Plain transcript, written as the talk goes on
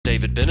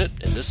David Bennett,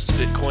 and this is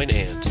Bitcoin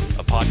And,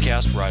 a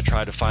podcast where I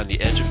try to find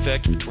the edge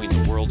effect between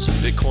the worlds of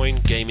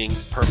Bitcoin, gaming,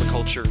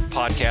 permaculture,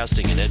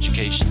 podcasting, and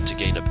education to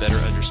gain a better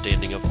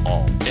understanding of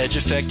all. Edge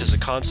effect is a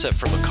concept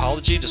from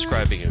ecology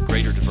describing a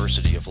greater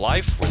diversity of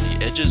life where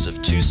the edges of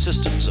two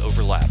systems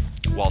overlap.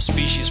 While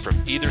species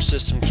from either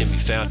system can be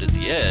found at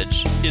the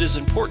edge, it is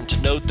important to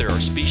note there are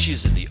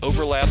species in the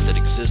overlap that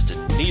exist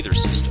in neither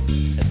system,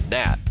 and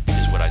that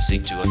is what I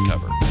seek to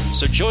uncover.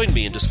 So join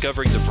me in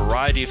discovering the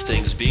variety of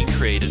things being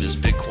created as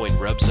Bitcoin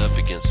rubs up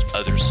against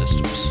other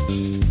systems.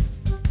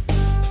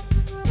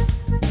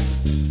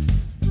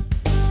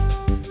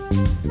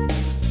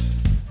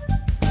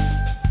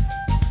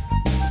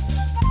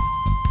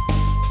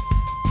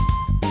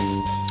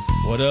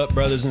 What up,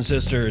 brothers and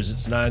sisters?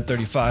 It's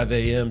 9:35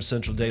 a.m.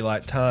 Central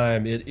Daylight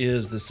Time. It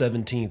is the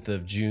 17th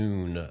of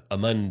June, a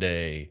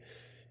Monday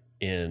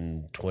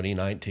in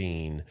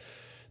 2019.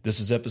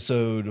 This is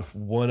episode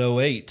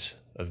 108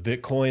 of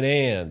Bitcoin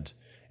And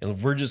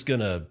we're just going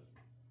to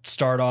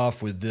start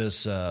off with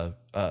this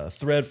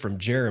thread from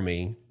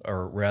Jeremy,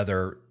 or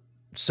rather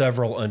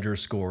several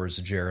underscores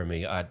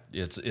Jeremy.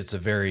 It's a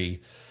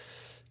very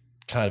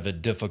kind of a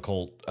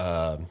difficult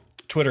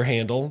Twitter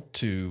handle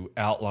to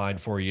outline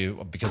for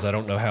you because I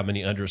don't know how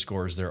many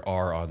underscores there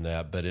are on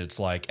that, but it's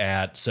like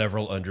at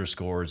several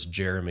underscores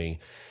Jeremy.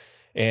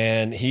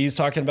 And he's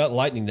talking about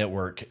Lightning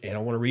Network. And I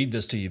want to read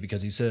this to you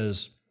because he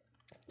says,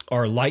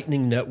 are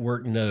Lightning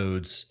Network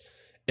nodes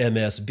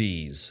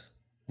MSBs?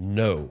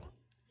 No.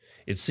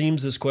 It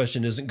seems this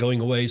question isn't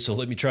going away, so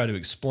let me try to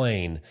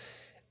explain.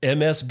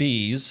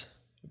 MSBs,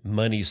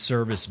 money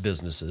service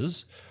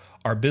businesses,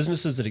 are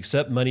businesses that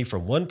accept money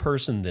from one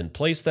person, then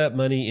place that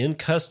money in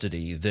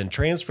custody, then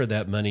transfer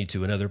that money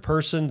to another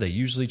person. They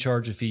usually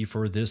charge a fee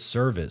for this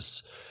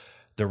service.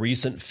 The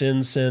recent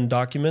FinCEN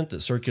document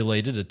that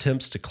circulated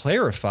attempts to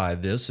clarify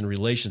this in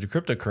relation to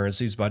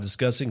cryptocurrencies by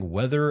discussing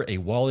whether a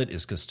wallet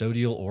is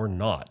custodial or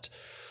not.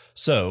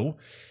 So,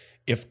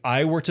 if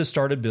I were to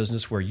start a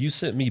business where you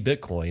sent me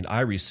Bitcoin,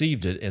 I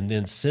received it, and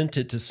then sent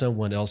it to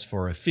someone else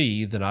for a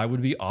fee, then I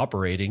would be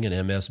operating an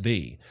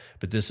MSB.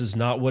 But this is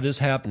not what is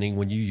happening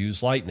when you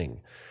use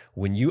Lightning.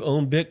 When you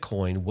own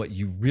Bitcoin, what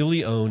you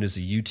really own is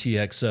a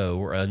UTXO,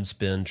 or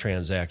unspent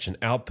transaction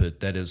output,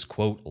 that is,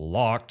 quote,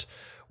 locked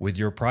with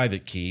your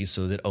private key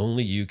so that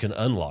only you can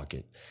unlock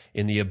it.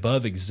 In the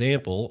above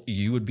example,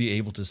 you would be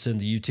able to send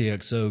the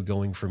UTXO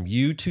going from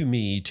you to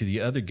me to the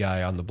other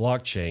guy on the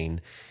blockchain.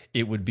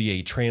 It would be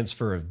a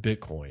transfer of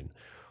Bitcoin.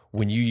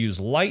 When you use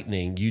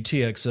Lightning,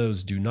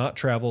 UTXOs do not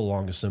travel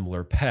along a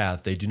similar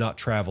path. They do not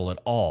travel at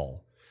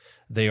all.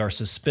 They are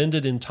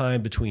suspended in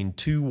time between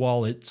two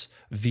wallets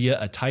via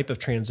a type of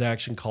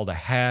transaction called a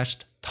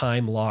hashed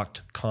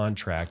time-locked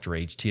contract, or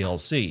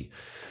HTLC.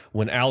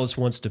 When Alice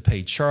wants to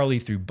pay Charlie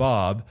through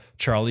Bob,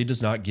 Charlie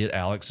does not get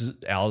Alice's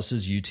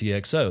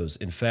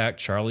UTXOs. In fact,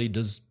 Charlie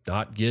does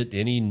not get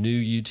any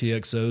new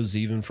UTXOs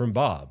even from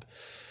Bob.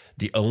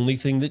 The only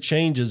thing that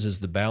changes is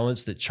the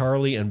balance that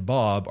Charlie and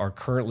Bob are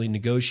currently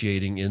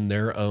negotiating in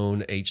their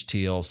own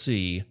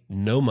HTLC.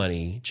 No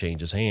money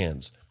changes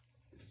hands.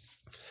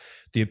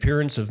 The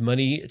appearance of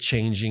money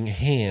changing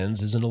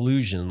hands is an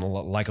illusion,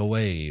 like a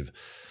wave.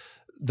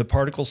 The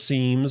particle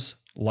seems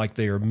like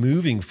they are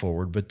moving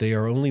forward, but they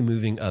are only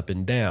moving up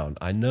and down.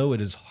 I know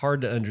it is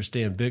hard to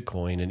understand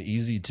Bitcoin and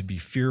easy to be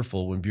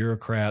fearful when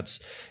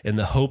bureaucrats and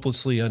the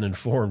hopelessly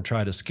uninformed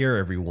try to scare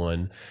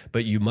everyone,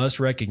 but you must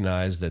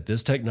recognize that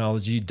this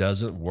technology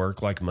doesn't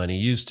work like money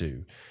used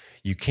to.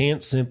 You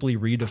can't simply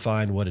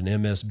redefine what an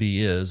MSB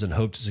is and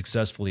hope to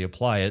successfully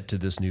apply it to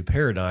this new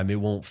paradigm.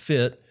 It won't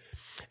fit,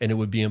 and it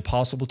would be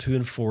impossible to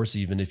enforce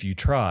even if you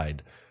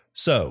tried.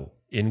 So,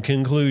 in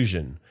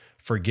conclusion,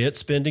 forget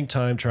spending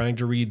time trying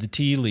to read the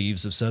tea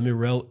leaves of some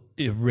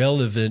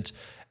irrelevant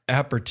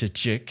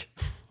apertichick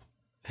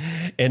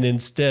and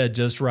instead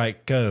just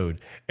write code.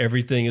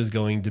 Everything is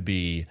going to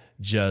be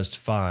just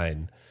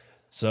fine.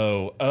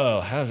 So,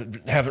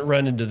 haven't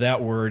run into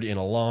that word in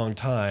a long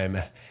time.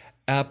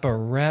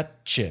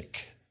 Apparatchik.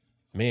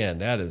 Man,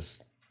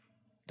 that's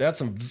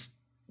some,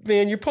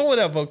 man, you're pulling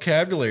out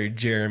vocabulary,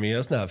 Jeremy.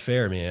 That's not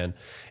fair, man.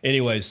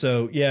 Anyway,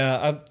 so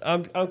yeah,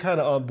 I'm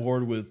kind of on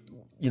board with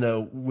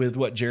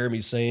what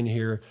Jeremy's saying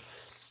here.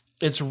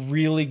 It's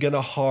really going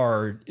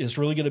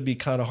to be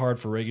kind of hard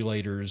for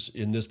regulators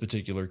in this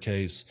particular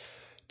case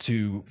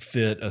to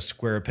fit a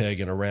square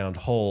peg in a round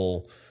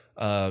hole,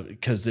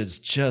 because it's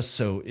just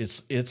so,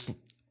 it's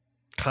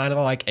kind of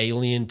like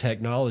alien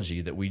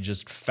technology that we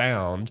just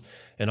found,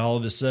 and all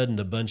of a sudden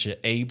a bunch of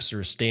apes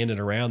are standing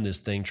around this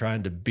thing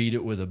trying to beat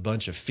it with a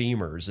bunch of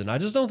femurs. And I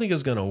just don't think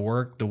it's going to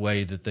work the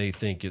way that they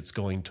think it's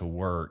going to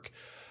work.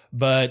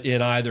 But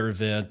in either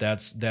event,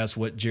 that's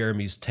what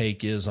Jeremy's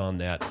take is on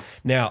that.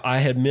 Now, I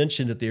had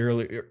mentioned at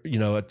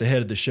the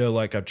head of the show,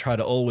 like I try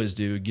to always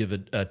do, give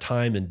a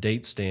time and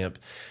date stamp.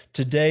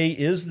 Today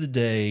is the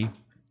day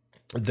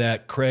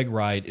that Craig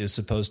Wright is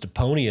supposed to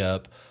pony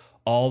up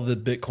all the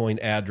Bitcoin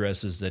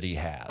addresses that he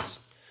has.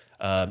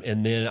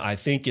 And then I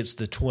think it's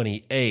the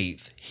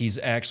 28th, he's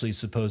actually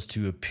supposed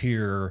to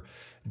appear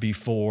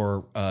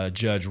before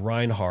Judge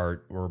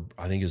Reinhardt, or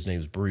I think his name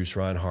is Bruce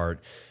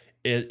Reinhardt,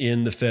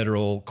 in the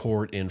federal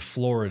court in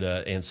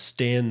Florida, and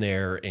stand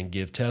there and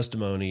give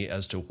testimony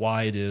as to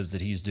why it is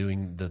that he's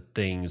doing the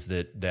things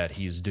that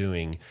he's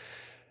doing.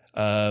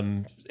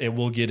 And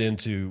we'll get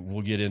into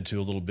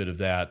a little bit of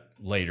that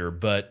later.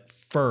 But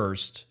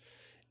first,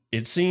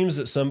 it seems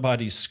that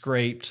somebody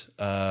scraped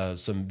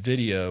some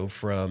video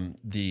from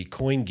the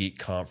CoinGeek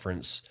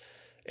conference.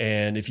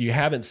 And if you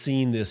haven't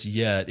seen this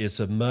yet, it's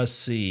a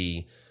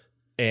must-see.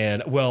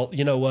 And, well,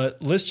 you know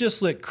what? Let's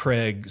just let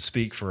Craig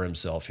speak for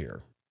himself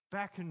here.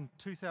 Back in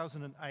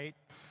 2008,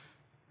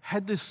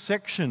 had this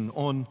section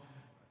on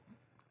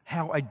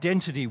how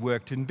identity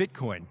worked in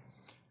Bitcoin.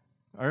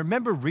 I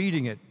remember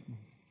reading it,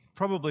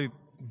 probably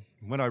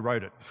when I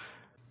wrote it.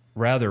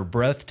 Rather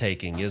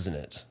breathtaking, isn't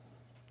it?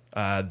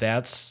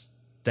 That's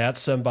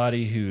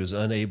somebody who is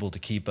unable to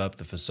keep up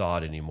the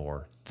facade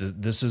anymore.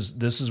 This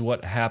is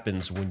what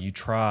happens when you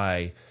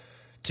try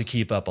to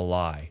keep up a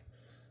lie.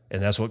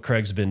 And that's what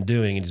Craig's been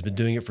doing. And he's been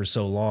doing it for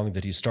so long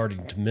that he's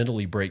starting to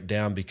mentally break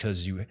down,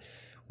 because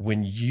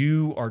when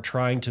you are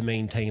trying to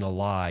maintain a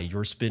lie,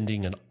 you're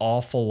spending an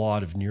awful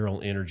lot of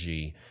neural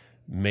energy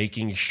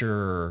making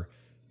sure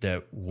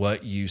that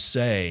what you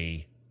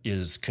say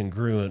is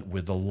congruent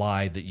with the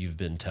lie that you've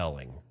been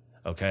telling.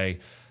 Okay.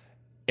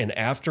 And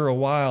after a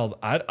while,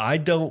 I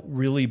don't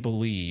really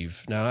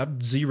believe, now I'm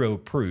zero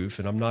proof,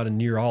 and I'm not a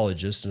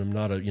neurologist, and I'm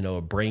not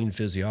a brain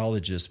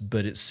physiologist,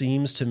 but it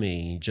seems to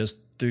me, just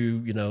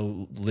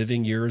through,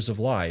 living years of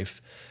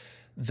life,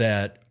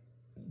 that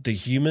the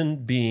human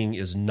being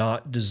is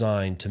not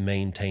designed to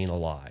maintain a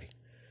lie,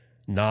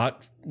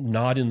 not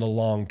in the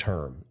long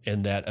term,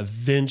 and that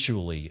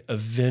eventually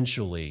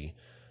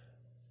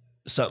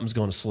something's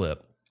going to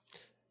slip.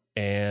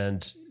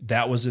 And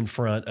that was in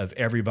front of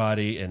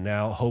everybody. And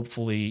now,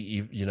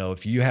 hopefully,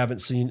 if you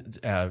haven't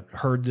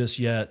heard this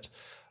yet,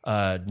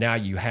 now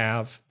you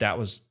have. That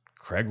was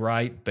Craig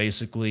Wright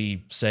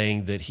basically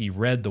saying that he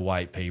read the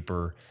white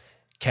paper,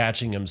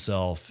 catching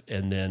himself,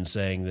 and then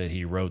saying that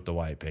he wrote the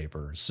white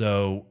paper.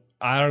 So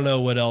I don't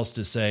know what else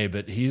to say,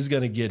 but he's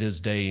going to get his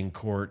day in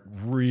court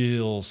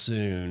real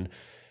soon.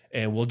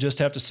 And we'll just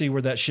have to see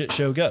where that shit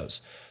show goes.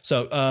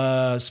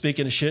 So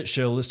speaking of shit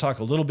show, let's talk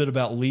a little bit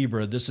about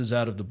Libra. This is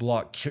out of the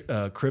Block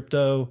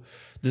Crypto.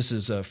 This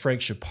is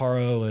Frank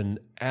Chaparro and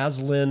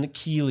Aslan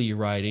Keeley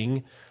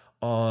writing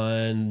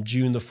on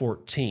June the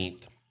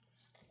 14th.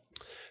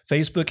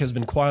 Facebook has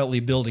been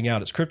quietly building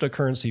out its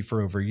cryptocurrency for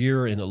over a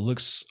year, and it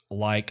looks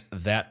like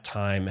that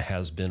time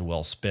has been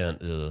well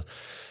spent.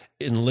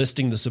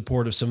 Enlisting the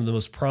support of some of the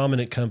most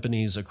prominent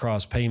companies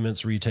across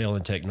payments, retail,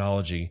 and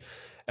technology.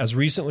 As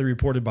recently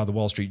reported by the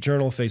Wall Street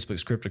Journal,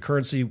 Facebook's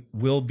cryptocurrency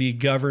will be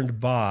governed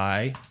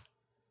by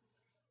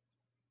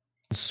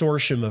a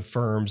consortium of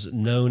firms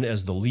known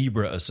as the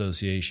Libra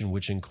Association,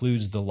 which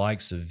includes the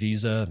likes of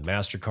Visa,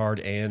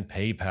 MasterCard, and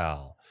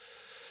PayPal.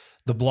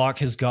 The block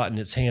has gotten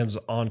its hands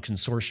on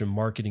consortium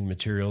marketing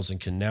materials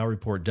and can now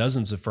report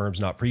dozens of firms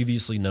not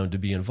previously known to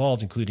be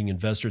involved, including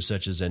investors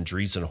such as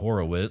Andreessen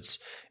Horowitz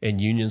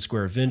and Union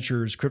Square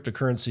Ventures,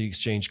 cryptocurrency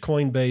exchange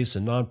Coinbase,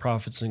 and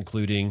nonprofits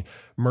including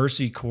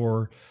Mercy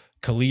Corps,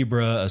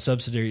 Calibra, a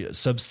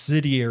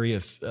subsidiary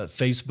of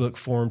Facebook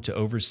formed to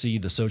oversee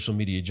the social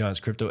media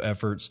giant's crypto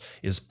efforts,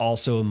 is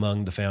also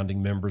among the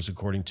founding members,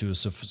 according to a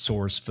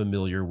source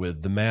familiar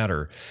with the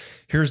matter.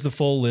 Here's the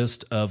full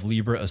list of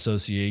Libra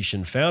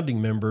Association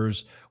founding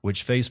members,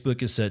 which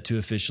Facebook is set to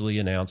officially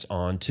announce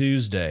on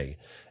Tuesday.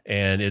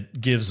 And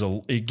it gives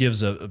a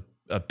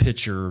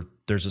picture.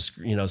 There's a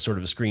sort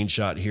of a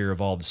screenshot here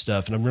of all the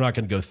stuff, and I'm not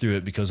going to go through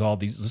it because all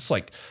these, it's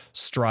like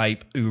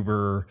Stripe,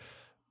 Uber,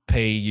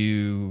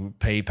 PayU,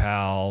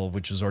 PayPal,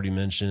 which was already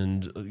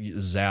mentioned,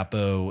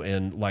 Zappo,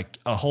 and like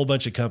a whole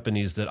bunch of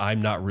companies that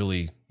I'm not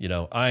really,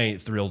 I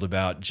ain't thrilled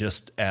about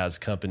just as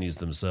companies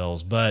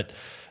themselves. But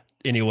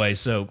anyway,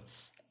 so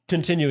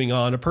continuing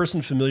on, a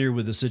person familiar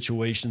with the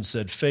situation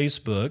said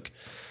Facebook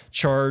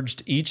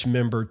charged each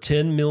member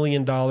 $10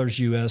 million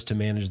US to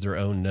manage their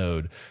own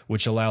node,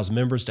 which allows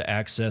members to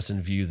access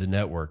and view the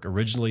network.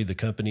 Originally, the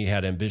company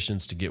had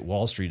ambitions to get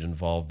Wall Street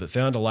involved, but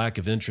found a lack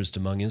of interest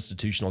among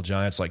institutional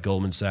giants like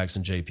Goldman Sachs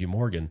and JP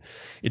Morgan.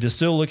 It is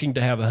still looking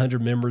to have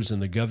 100 members in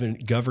the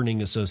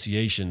governing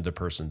association, the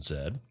person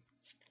said.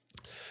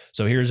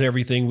 So here's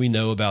everything we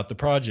know about the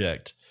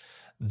project.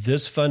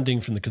 This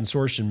funding from the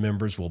consortium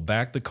members will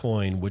back the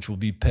coin, which will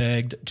be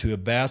pegged to a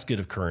basket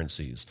of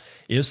currencies.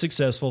 If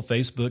successful,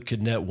 Facebook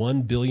could net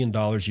 $1 billion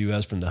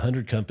US from the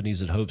 100 companies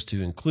it hopes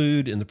to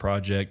include in the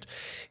project.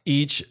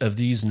 Each of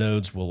these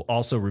nodes will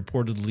also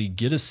reportedly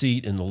get a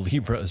seat in the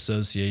Libra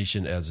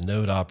Association as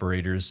node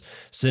operators,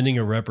 sending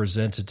a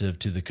representative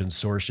to the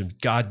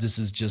consortium. God, this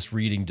is just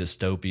reading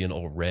dystopian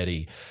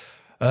already.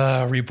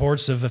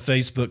 Reports of a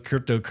Facebook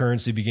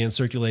cryptocurrency began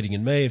circulating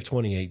in May of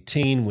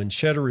 2018 when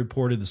Cheddar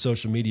reported the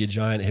social media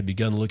giant had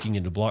begun looking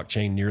into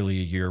blockchain nearly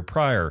a year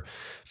prior.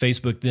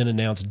 Facebook then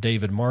announced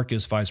David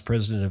Marcus, vice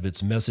president of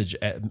its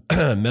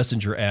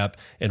messenger app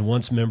and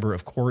once member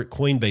of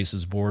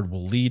Coinbase's board,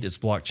 will lead its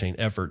blockchain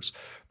efforts.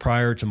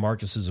 Prior to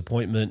Marcus's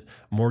appointment,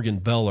 Morgan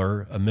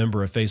Beller, a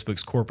member of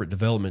Facebook's corporate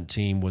development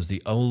team, was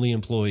the only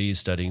employee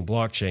studying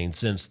blockchain.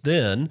 Since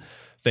then,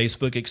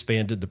 Facebook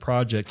expanded the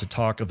project to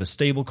talk of a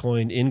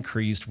stablecoin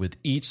increased with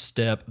each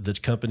step the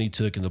company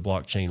took in the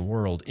blockchain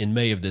world. In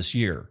May of this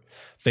year,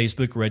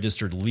 Facebook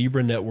registered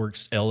Libra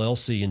Networks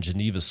LLC in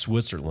Geneva,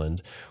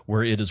 Switzerland,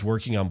 where it is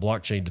working on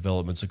blockchain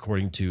developments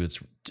according to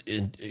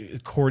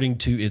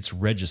its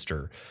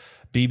register.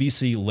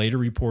 BBC later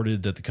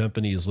reported that the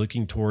company is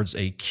looking towards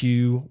a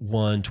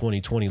Q1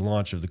 2020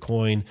 launch of the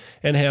coin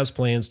and has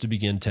plans to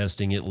begin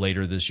testing it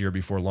later this year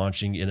before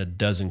launching in a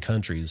dozen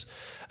countries.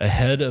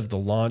 Ahead of the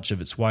launch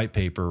of its white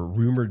paper,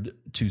 rumored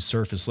to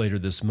surface later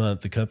this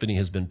month, the company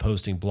has been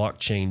posting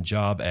blockchain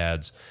job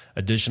ads.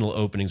 Additional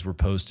openings were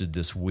posted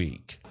this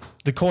week.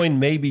 The coin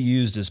may be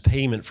used as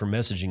payment for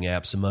messaging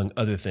apps, among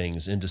other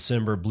things. In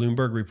December,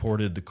 Bloomberg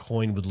reported the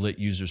coin would let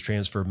users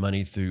transfer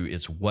money through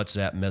its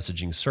WhatsApp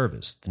messaging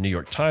service. The New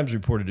York Times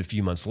reported a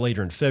few months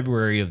later, in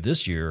February of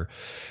this year,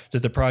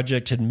 that the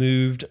project had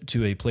moved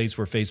to a place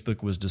where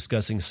Facebook was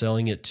discussing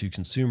selling it to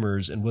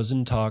consumers and was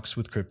in talks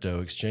with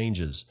crypto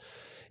exchanges.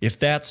 If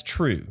that's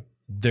true,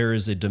 there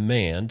is a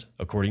demand,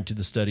 according to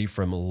the study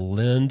from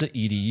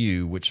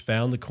Lend.edu, which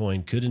found the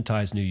coin could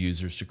entice new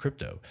users to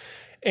crypto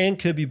and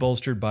could be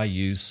bolstered by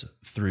use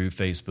through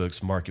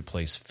Facebook's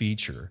marketplace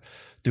feature.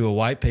 Though a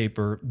white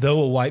paper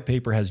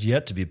has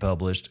yet to be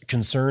published,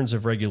 concerns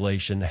of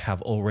regulation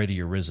have already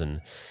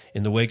arisen.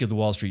 In the wake of the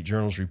Wall Street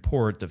Journal's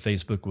report that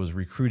Facebook was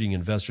recruiting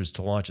investors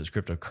to launch its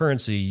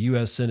cryptocurrency,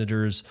 U.S.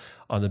 senators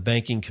on the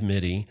Banking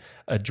Committee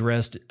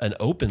addressed an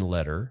open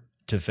letter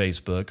to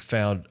Facebook,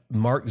 found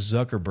Mark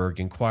Zuckerberg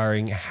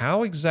inquiring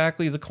how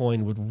exactly the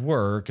coin would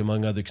work,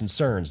 among other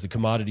concerns. The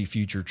Commodity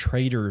Future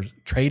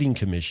Trading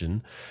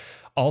Commission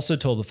also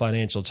told the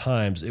Financial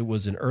Times it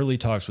was in early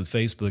talks with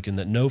Facebook and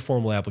that no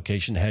formal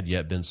application had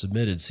yet been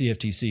submitted.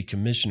 CFTC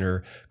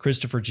Commissioner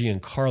Christopher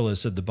Giancarlo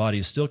said the body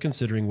is still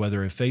considering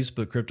whether a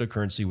Facebook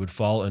cryptocurrency would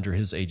fall under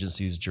his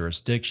agency's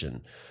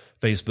jurisdiction.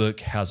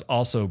 Facebook has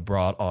also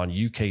brought on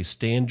UK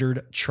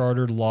Standard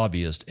Chartered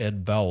lobbyist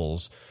Ed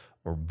Bowles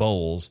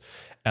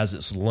as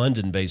its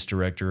London-based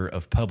director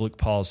of public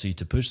policy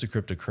to push the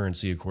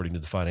cryptocurrency, according to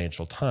the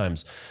Financial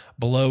Times.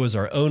 Below is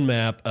our own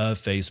map of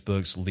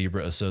Facebook's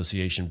Libra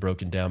Association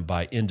broken down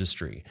by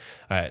industry.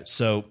 All right,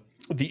 so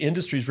the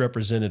industries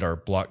represented are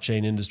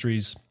blockchain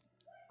industries,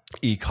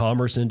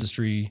 e-commerce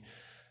industry,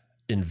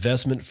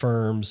 investment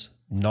firms,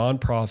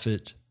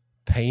 nonprofit,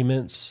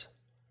 payments,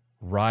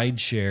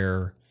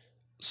 rideshare,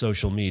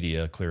 social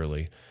media,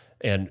 clearly,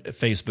 and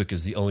Facebook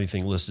is the only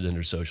thing listed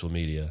under social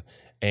media,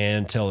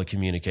 and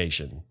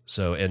telecommunication.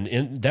 So,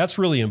 and that's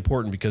really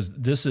important because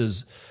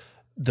there's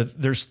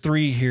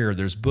three here.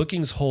 There's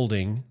Bookings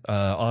Holding,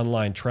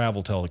 online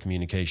travel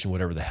telecommunication,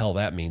 whatever the hell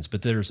that means.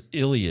 But there's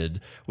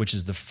Iliad, which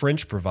is the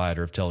French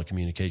provider of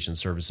telecommunication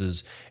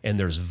services. And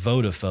there's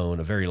Vodafone,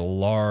 a very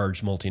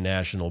large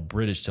multinational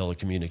British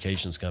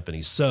telecommunications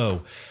company.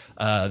 So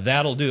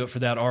that'll do it for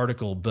that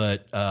article.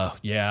 But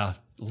yeah,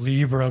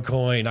 Libra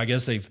coin, I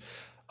guess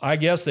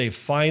they've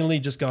finally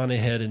just gone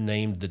ahead and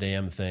named the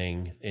damn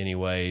thing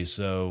anyway.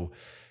 So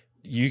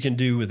you can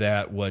do with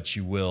that what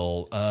you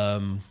will.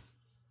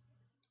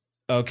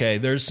 Okay,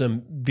 there's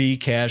some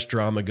Bcash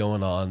drama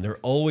going on. There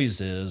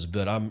always is,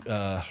 but I'm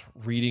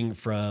reading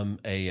from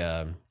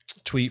a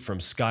tweet from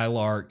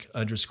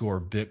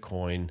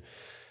Skylark_Bitcoin.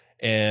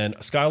 And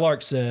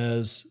Skylark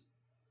says,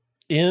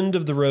 end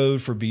of the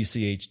road for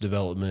BCH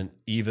development.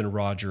 Even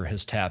Roger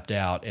has tapped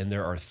out. And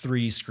there are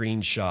 3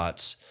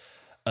 screenshots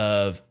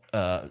of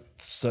a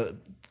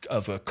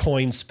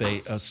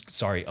CoinSpice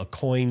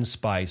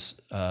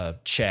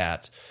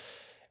chat,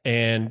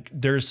 and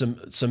there's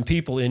some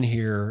people in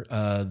here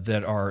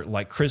that are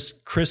like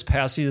Chris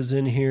Passy is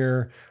in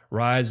here,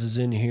 Rise is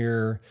in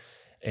here,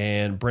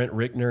 and Brent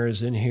Rickner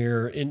is in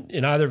here.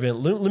 In either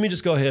event, let me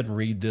just go ahead and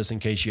read this in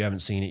case you haven't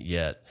seen it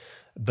yet.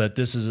 But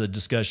this is a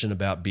discussion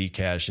about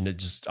Bcash, and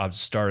I'll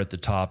start at the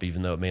top,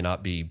 even though it may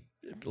not be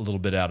a little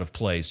bit out of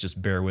place. Just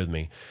bear with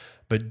me.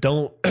 But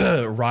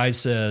Rise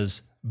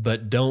says,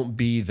 but don't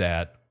be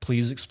that.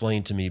 Please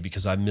explain to me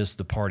because I missed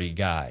the party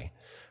guy.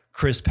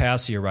 Chris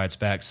Passy writes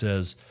back,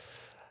 says,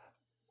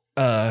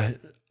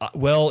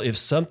 well, if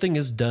something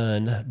is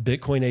done,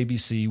 Bitcoin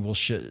ABC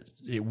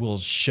will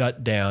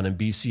shut down and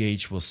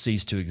BCH will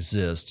cease to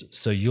exist.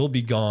 So you'll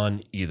be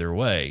gone either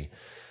way.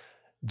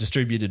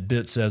 Distributed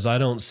Bit says, I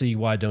don't see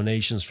why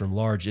donations from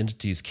large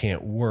entities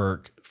can't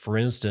work. For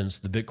instance,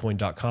 the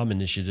Bitcoin.com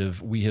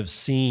initiative we have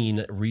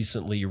seen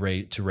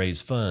recently to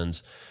raise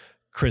funds.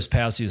 Chris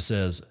Passy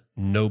says,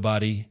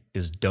 nobody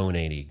is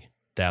donating.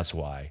 That's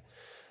why.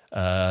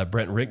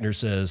 Brent Rickner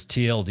says,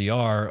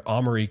 TLDR,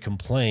 Omri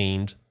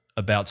complained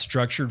about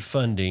structured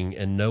funding,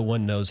 and no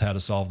one knows how to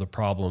solve the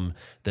problem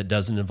that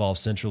doesn't involve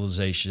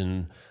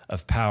centralization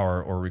of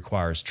power or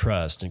requires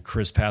trust. And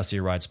Chris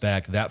Passia writes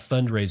back, that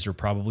fundraiser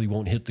probably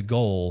won't hit the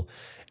goal,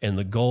 and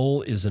the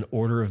goal is an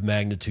order of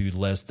magnitude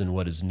less than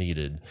what is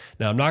needed.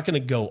 Now, I'm not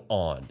going to go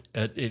on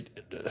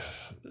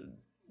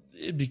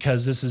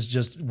because this is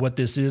just what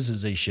this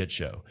is a shit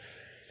show.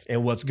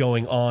 And what's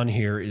going on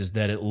here is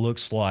that it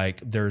looks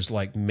like there's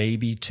like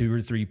maybe 2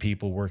 or 3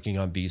 people working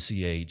on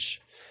BCH.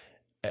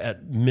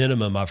 At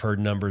minimum, I've heard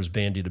numbers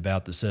bandied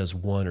about that says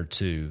 1 or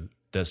 2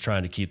 that's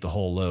trying to keep the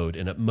whole load.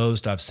 And at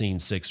most, I've seen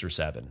 6 or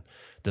 7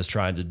 that's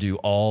trying to do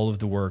all of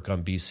the work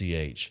on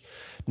BCH.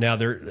 Now,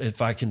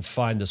 if I can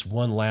find this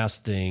one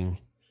last thing,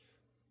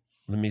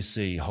 let me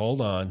see. Hold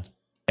on.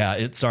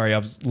 Yeah, sorry, I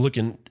was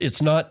looking.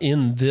 It's not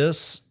in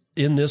this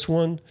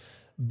one,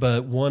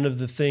 but one of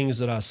the things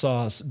that I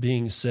saw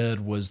being said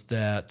was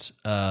that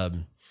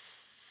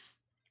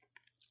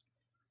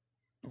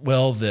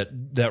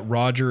that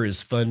Roger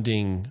is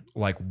funding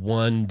like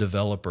one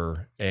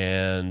developer,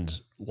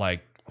 and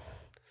like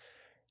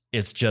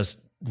it's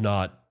just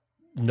not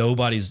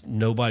nobody's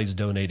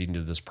donating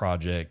to this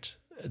project.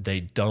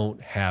 They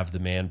don't have the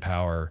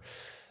manpower.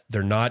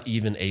 They're not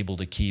even able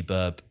to keep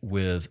up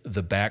with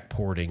the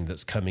backporting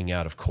that's coming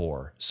out of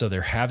Core. So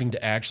they're having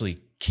to actually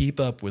keep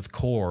up with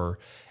Core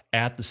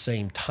at the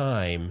same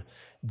time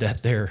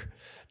that they're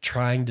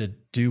trying to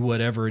do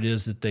whatever it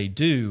is that they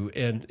do.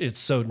 And it's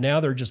so now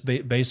they're just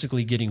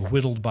basically getting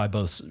whittled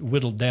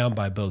down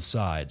by both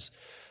sides.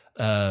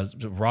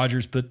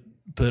 Rogers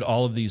put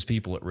all of these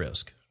people at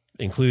risk,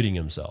 including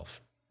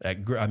himself.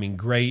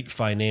 Great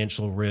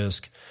financial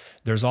risk.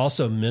 There's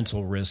also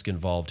mental risk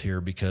involved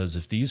here, because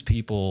if these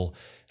people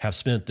have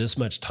spent this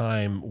much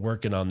time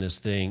working on this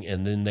thing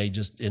and then they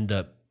just end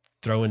up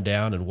throwing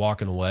down and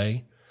walking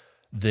away,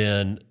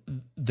 then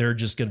they're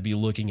just going to be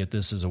looking at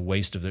this as a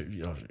waste of their,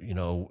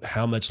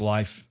 how much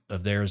life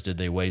of theirs did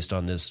they waste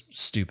on this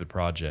stupid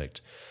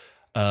project?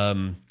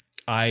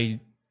 I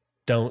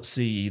don't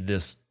see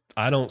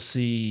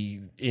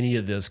any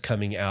of this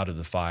coming out of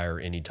the fire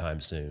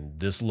anytime soon.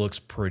 This looks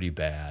pretty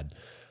bad.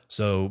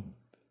 So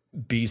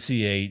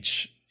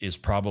BCH is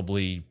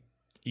probably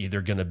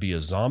either going to be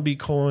a zombie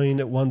coin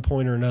at one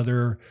point or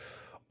another,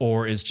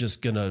 or it's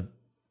just going to,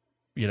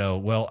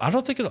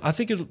 I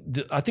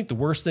think the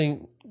worst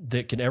thing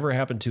that can ever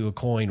happen to a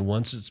coin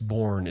once it's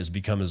born is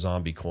become a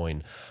zombie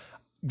coin,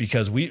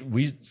 because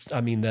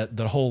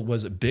that whole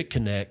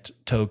BitConnect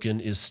token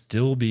is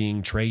still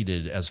being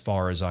traded as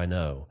far as I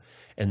know.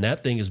 And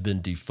that thing has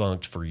been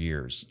defunct for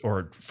years,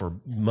 or for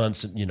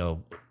months,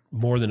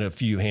 more than a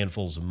few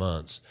handfuls of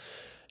months.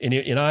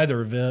 In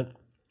either event,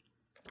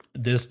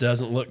 this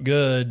doesn't look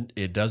good.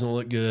 It doesn't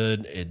look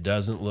good. It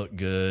doesn't look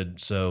good.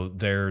 So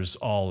there's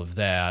all of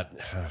that.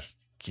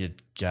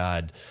 Good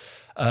God.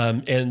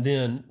 And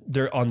then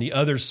there on the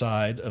other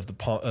side of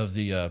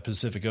the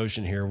Pacific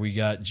Ocean here, we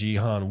got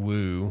Jihan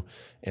Wu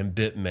and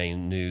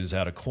Bitmain news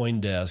out of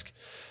CoinDesk.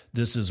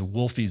 This is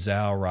Wolfie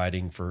Zhao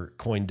writing for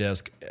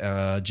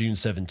CoinDesk, June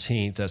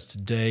 17th. That's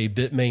today.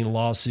 Bitmain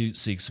lawsuit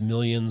seeks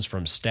millions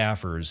from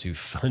staffers who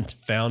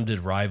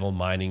founded rival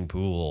mining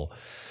pool.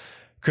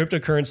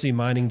 Cryptocurrency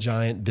mining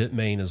giant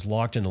Bitmain is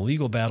locked in a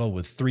legal battle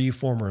with 3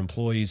 former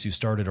employees who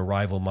started a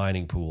rival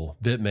mining pool.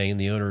 Bitmain,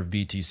 the owner of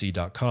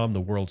BTC.com,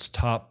 the world's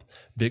top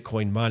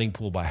Bitcoin mining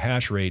pool by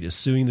hash rate, is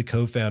suing the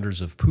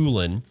co-founders of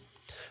Poolin,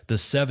 the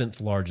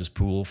 7th largest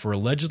pool, for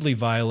allegedly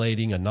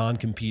violating a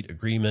non-compete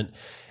agreement,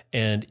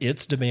 and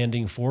it's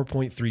demanding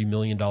 $4.3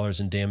 million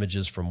in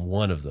damages from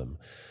one of them.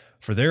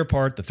 For their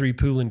part, the 3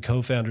 Poolin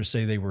co-founders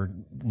say they were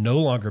no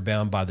longer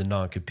bound by the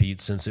non-compete,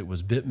 since it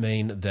was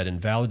Bitmain that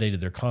invalidated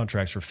their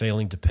contracts for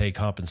failing to pay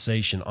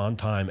compensation on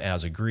time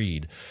as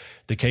agreed.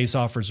 The case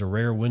offers a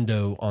rare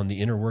window on the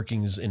inner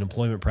workings and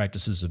employment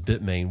practices of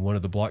Bitmain, one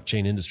of the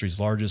blockchain industry's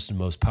largest and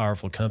most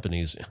powerful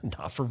companies,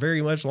 not for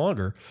very much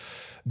longer.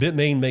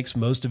 Bitmain makes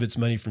most of its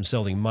money from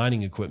selling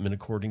mining equipment,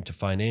 according to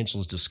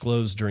financials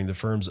disclosed during the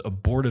firm's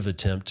abortive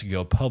attempt to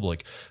go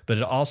public, but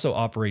it also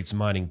operates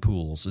mining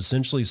pools,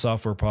 essentially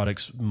software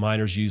products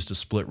miners use to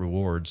split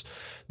rewards.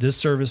 This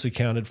service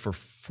accounted for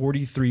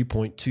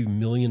 $43.2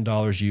 million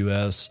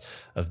US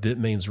of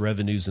Bitmain's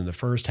revenues in the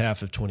first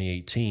half of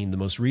 2018, the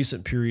most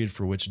recent period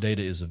for which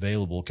data is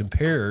available,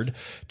 compared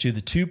to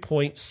the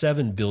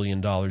 $2.7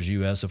 billion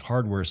US of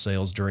hardware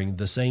sales during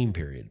the same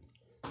period.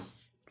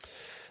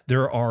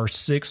 There are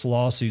 6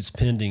 lawsuits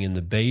pending in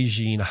the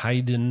Beijing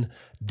Haidin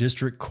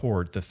District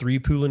Court. The 3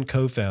 Poolin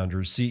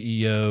co-founders,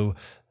 CEO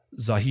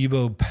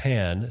Zahibo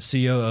Pan,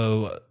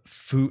 COO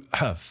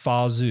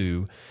Fa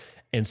Zhu,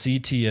 and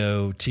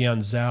CTO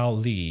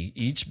Tianzhao Li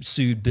each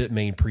sued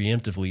Bitmain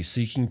preemptively,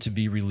 seeking to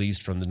be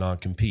released from the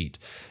non-compete.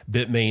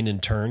 Bitmain, in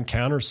turn,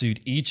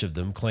 countersued each of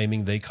them,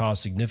 claiming they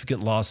caused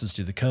significant losses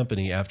to the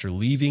company after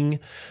leaving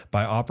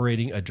by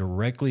operating a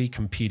directly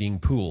competing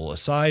pool.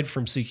 Aside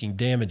from seeking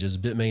damages,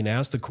 Bitmain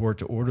asked the court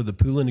to order the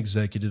Poolin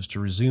executives to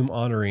resume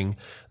honoring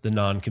the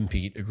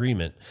non-compete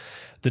agreement.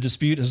 The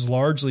dispute has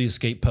largely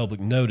escaped public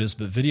notice,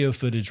 but video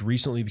footage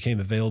recently became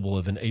available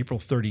of an April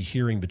 30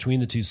 hearing between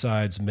the two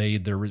sides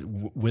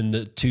when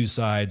the two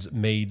sides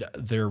made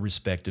their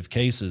respective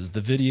cases.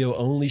 The video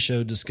only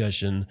showed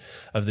discussion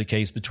of the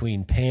case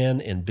between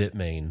Pan and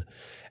Bitmain.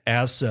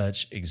 As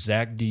such,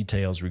 exact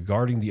details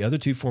regarding the other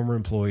two former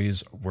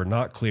employees were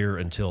not clear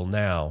until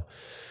now.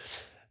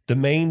 The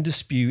main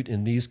dispute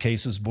in these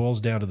cases boils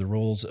down to the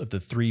roles of the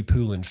three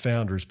Poolin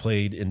founders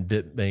played in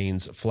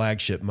Bitmain's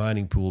flagship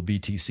mining pool,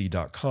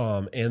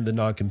 BTC.com, and the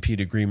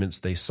non-compete agreements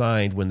they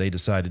signed when they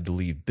decided to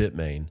leave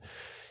Bitmain.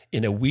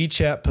 In a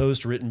WeChat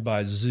post written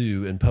by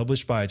Zhu and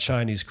published by a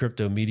Chinese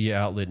crypto media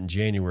outlet in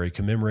January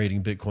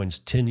commemorating Bitcoin's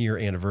 10-year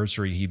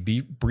anniversary, he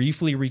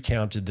briefly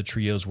recounted the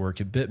trio's work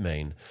at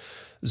Bitmain.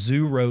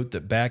 Zhu wrote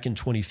that back in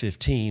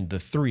 2015, the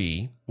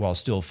three, while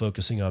still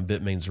focusing on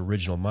Bitmain's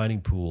original mining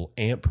pool,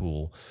 Ant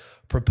Pool,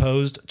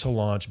 proposed to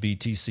launch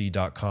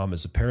BTC.com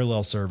as a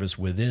parallel service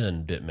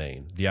within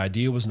Bitmain. The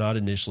idea was not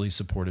initially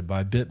supported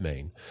by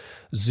Bitmain.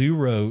 Zhu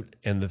wrote,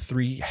 and the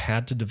three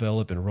had to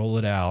develop and roll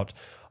it out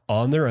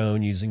on their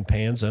own using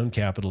Pan's own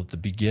capital at the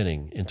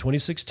beginning. In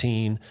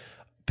 2016,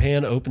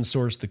 Pan open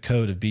sourced the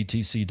code of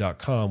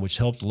BTC.com, which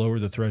helped lower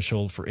the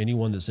threshold for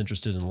anyone that's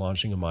interested in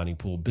launching a mining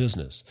pool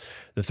business.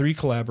 The three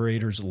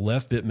collaborators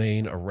left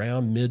Bitmain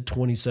around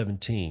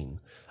mid-2017.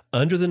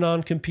 Under the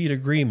non-compete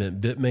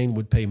agreement, Bitmain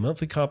would pay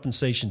monthly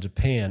compensation to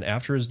Pan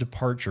after his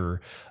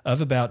departure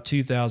of about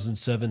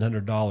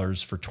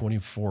 $2,700 for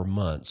 24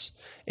 months,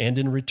 and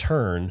in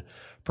return,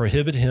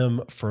 prohibit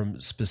him from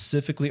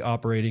specifically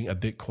operating a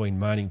Bitcoin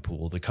mining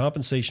pool. The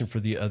compensation for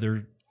the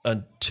other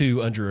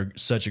two under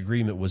such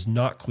agreement was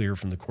not clear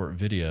from the court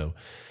video.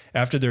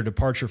 After their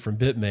departure from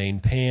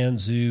Bitmain, Pan,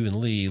 Zhu, and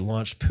Li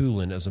launched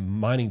Poolin as a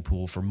mining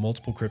pool for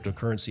multiple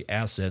cryptocurrency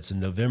assets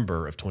in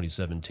November of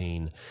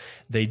 2017.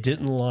 They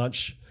didn't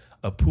launch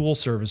a pool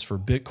service for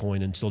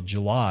Bitcoin until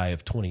July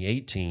of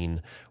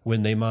 2018,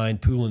 when they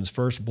mined Poolin's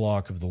first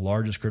block of the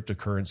largest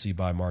cryptocurrency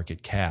by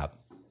market cap.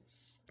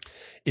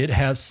 It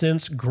has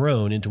since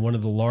grown into one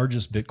of the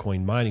largest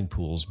Bitcoin mining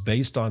pools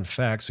based on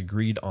facts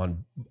agreed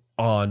on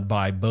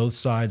by both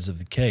sides of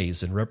the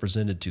case and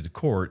represented to the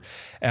court.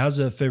 As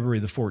of February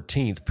the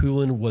 14th,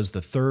 Poolin was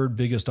the third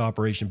biggest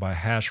operation by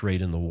hash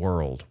rate in the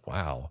world.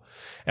 Wow.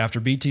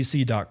 After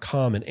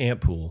BTC.com and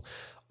Antpool,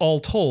 all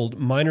told,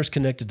 miners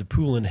connected to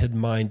Poolin had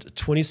mined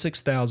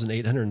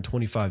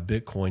 26,825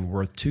 Bitcoin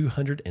worth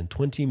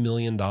 $220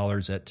 million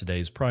at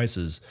today's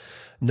prices.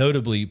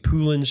 Notably,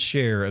 Poolin's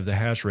share of the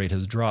hash rate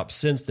has dropped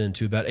since then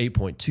to about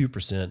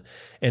 8.2%,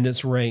 and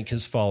its rank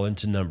has fallen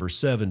to number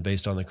 7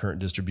 based on the current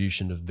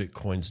distribution of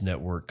Bitcoin's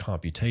network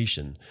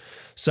computation.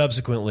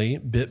 Subsequently,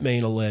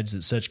 Bitmain alleged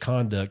that such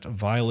conduct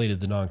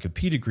violated the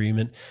non-compete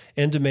agreement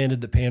and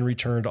demanded that Pan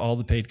returned all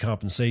the paid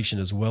compensation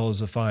as well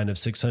as a fine of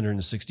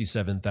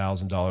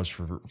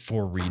 $667,000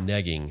 for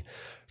reneging.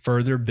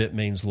 Further,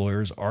 Bitmain's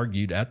lawyers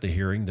argued at the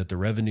hearing that the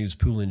revenues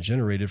Poolin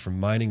generated from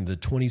mining the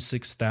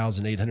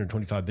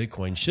 26,825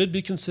 Bitcoin should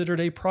be considered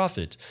a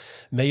profit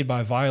made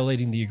by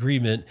violating the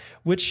agreement,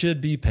 which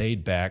should be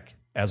paid back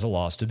as a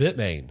loss to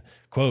Bitmain.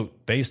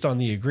 Quote, based on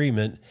the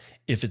agreement,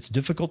 if it's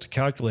difficult to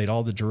calculate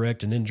all the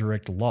direct and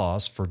indirect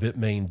loss for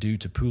Bitmain due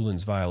to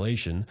Poolin's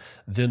violation,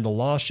 then the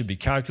loss should be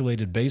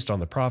calculated based on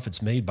the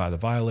profits made by the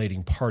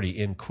violating party,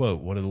 end quote,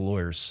 one of the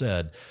lawyers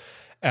said.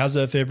 As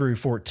of February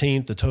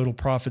 14th, the total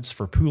profits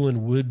for Poolin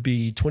would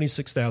be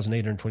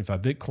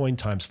 26,825 Bitcoin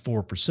times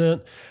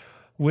 4%,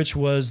 which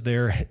was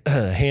their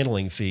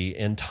handling fee,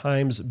 and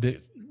times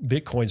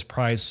Bitcoin's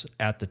price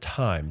at the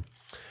time,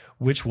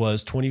 which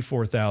was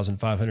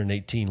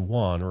 24,518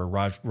 won, or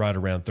right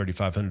around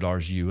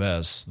 $3,500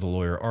 US, the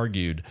lawyer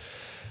argued.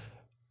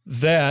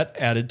 That,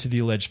 added to the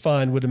alleged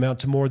fine, would amount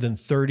to more than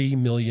 30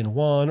 million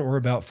won, or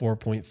about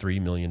 $4.3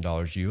 million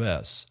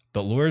US.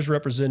 But lawyers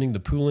representing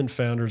the Poolin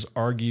founders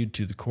argued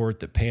to the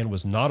court that Pan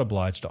was not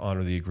obliged to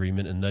honor the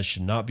agreement and thus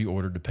should not be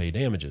ordered to pay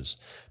damages.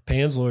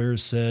 Pan's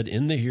lawyers said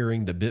in the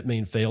hearing that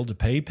Bitmain failed to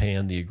pay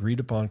Pan the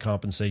agreed-upon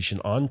compensation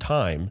on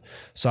time,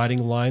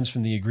 citing lines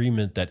from the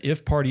agreement that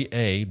if Party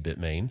A,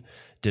 Bitmain,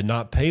 did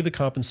not pay the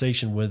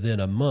compensation within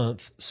a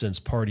month since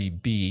Party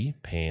B,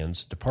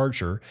 Pan's,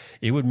 departure,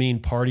 it would mean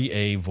Party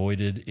A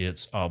voided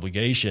its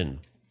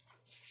obligation.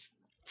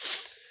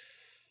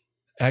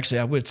 Actually,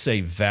 I would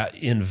say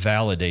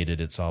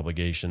invalidated its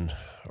obligation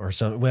or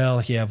something.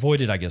 Well, yeah,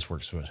 voided, I guess,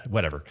 works.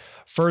 Whatever.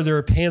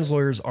 Further, Pan's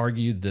lawyers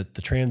argued that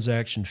the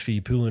transaction fee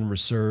Poolin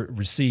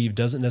received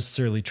doesn't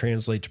necessarily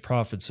translate to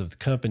profits of the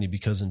company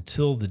because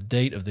until the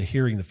date of the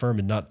hearing, the firm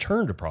had not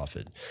turned a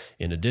profit.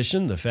 In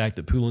addition, the fact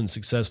that Poolin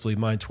successfully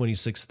mined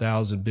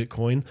 26,000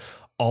 Bitcoin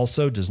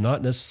also does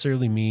not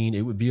necessarily mean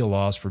it would be a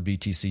loss for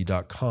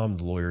BTC.com,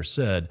 the lawyer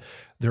said.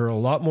 There are a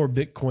lot more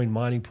Bitcoin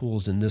mining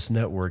pools in this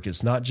network.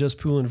 It's not just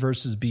Poolin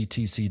versus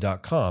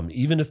BTC.com.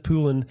 Even if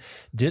Poolin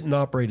didn't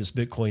operate its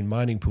Bitcoin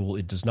mining pool,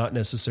 it does not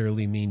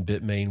necessarily mean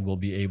Bitmain will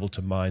be able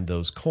to mine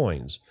those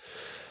coins.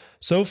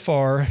 So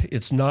far,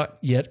 it's not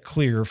yet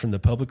clear from the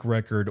public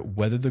record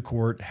whether the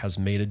court has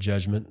made a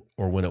judgment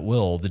or when it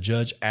will. The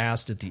judge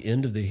asked at the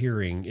end of the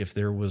hearing if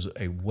there was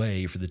a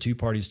way for the two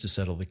parties to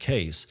settle the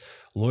case.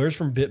 Lawyers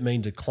from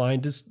Bitmain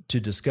declined to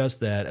discuss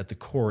that at the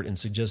court and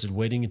suggested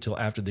waiting until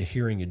after the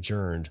hearing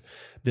adjourned.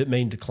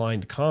 Bitmain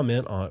declined to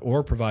comment on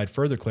or provide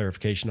further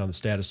clarification on the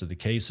status of the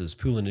cases.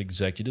 Poolin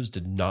executives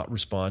did not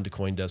respond to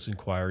CoinDesk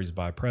inquiries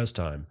by press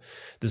time.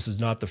 This is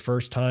not the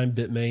first time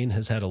Bitmain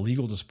has had a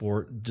legal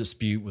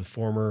dispute with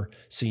former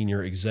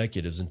senior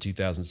executives. In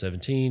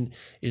 2017,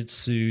 it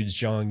sued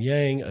Zhang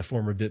Yang, a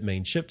former Bitmain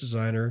chip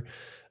designer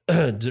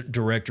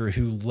director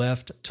who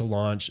left to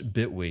launch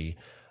Bitwe,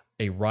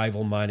 a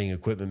rival mining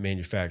equipment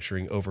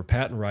manufacturing, over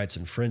patent rights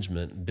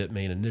infringement.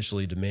 Bitmain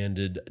initially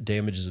demanded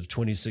damages of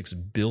 26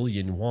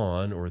 billion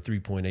yuan, or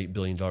 $3.8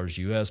 billion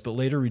US, but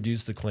later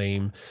reduced the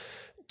claim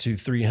to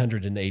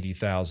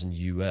 380,000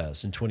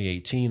 US. In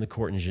 2018, the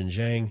court in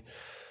Xinjiang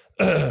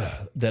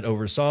that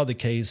oversaw the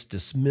case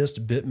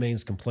dismissed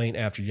Bitmain's complaint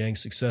after Yang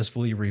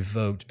successfully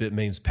revoked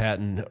Bitmain's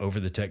patent over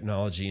the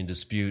technology in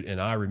dispute.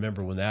 And I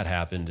remember when that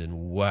happened, and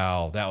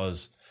wow, that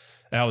was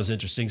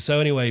interesting. So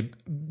anyway,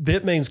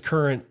 Bitmain's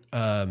current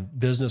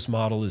business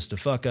model is to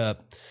fuck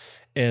up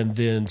and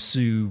then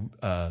sue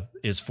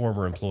its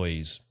former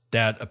employees.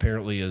 That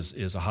apparently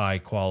is a high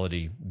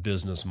quality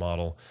business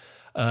model.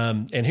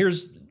 And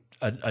here's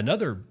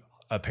another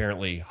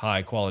apparently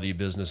high quality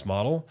business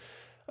model.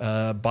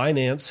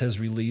 Binance has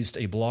released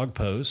a blog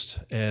post,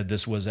 and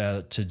this was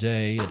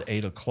today at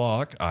 8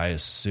 o'clock, I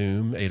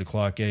assume 8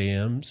 o'clock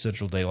a.m.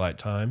 Central Daylight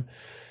Time,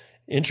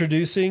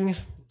 introducing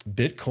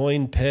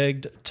Bitcoin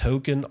pegged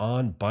token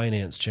on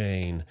Binance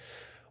chain.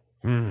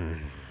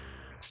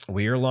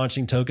 We are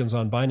launching tokens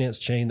on Binance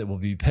chain that will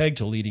be pegged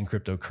to leading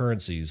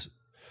cryptocurrencies.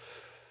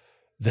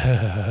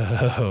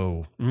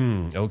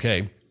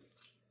 Okay.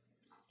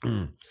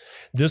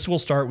 This will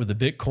start with the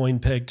Bitcoin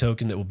peg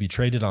token that will be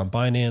traded on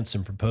Binance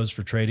and proposed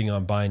for trading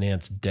on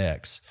Binance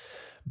DEX.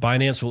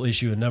 Binance will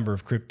issue a number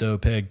of crypto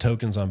peg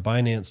tokens on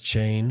Binance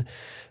chain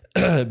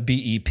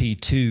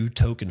BEP2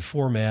 token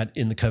format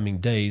in the coming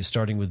days,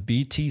 starting with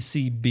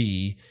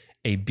BTCB,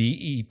 a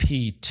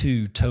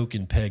BEP2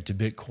 token pegged to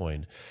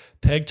Bitcoin.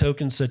 Peg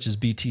tokens such as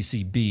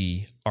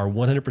BTCB are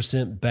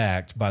 100%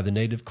 backed by the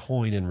native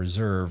coin in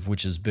reserve,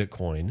 which is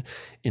Bitcoin,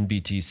 in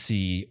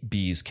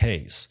BTCB's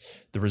case.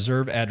 The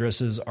reserve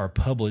addresses are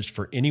published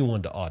for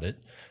anyone to audit.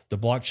 The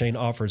blockchain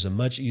offers a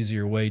much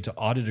easier way to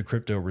audit a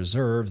crypto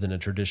reserve than a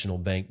traditional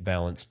bank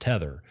balance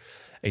tether.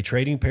 A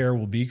trading pair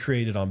will be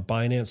created on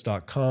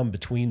Binance.com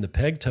between the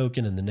peg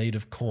token and the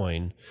native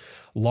coin.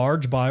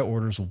 Large buy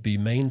orders will be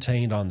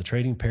maintained on the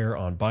trading pair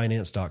on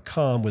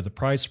Binance.com with a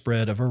price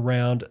spread of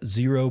around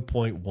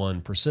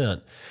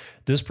 0.1%.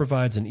 This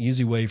provides an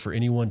easy way for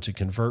anyone to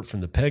convert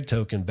from the peg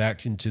token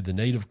back into the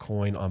native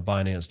coin on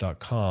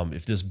Binance.com.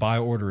 If this buy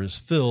order is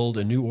filled,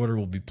 a new order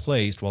will be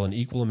placed while an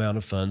equal amount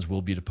of funds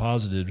will be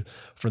deposited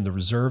from the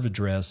reserve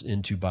address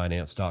into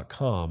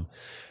Binance.com.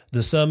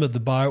 The sum of the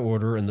buy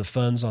order and the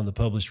funds on the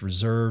published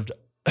reserve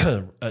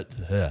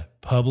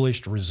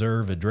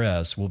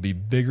address will be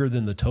bigger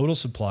than the total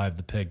supply of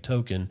the peg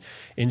token,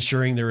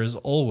 ensuring there is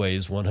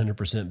always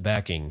 100%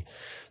 backing.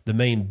 The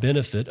main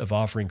benefit of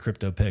offering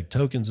crypto peg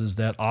tokens is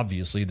that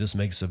obviously this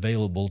makes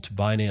available to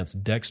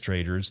Binance DEX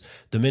traders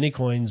the many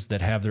coins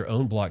that have their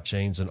own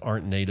blockchains and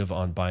aren't native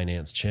on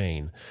Binance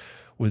chain.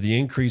 With the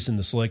increase in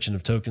the selection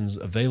of tokens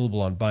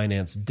available on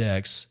Binance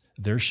DEX,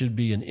 there should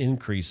be an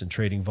increase in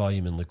trading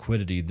volume and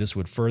liquidity. This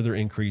would further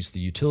increase the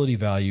utility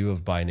value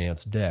of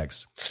Binance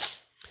DEX.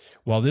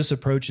 While this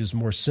approach is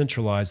more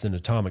centralized than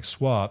atomic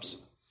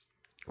swaps,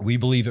 we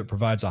believe it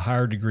provides a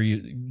higher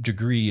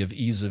degree of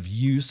ease of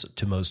use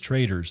to most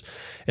traders,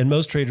 and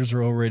most traders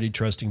are already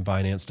trusting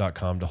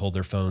Binance.com to hold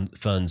their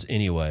funds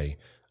anyway.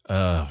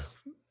 I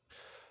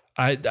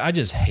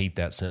just hate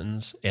that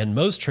sentence. And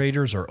most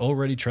traders are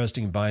already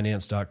trusting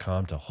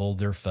Binance.com to hold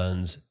their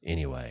funds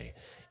anyway.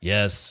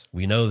 Yes,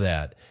 we know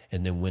that.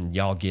 And then when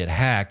y'all get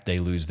hacked, they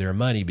lose their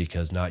money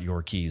because not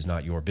your keys,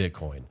 not your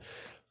Bitcoin.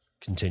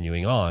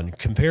 Continuing on,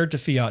 compared to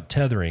fiat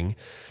tethering,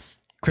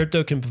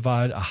 crypto can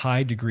provide a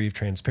high degree of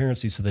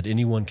transparency so that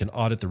anyone can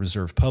audit the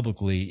reserve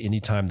publicly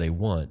anytime they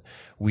want.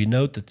 We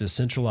note that this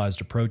centralized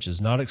approach is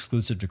not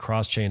exclusive to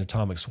cross-chain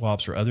atomic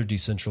swaps or other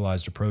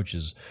decentralized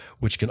approaches,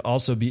 which can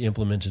also be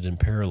implemented in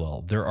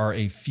parallel. There are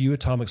a few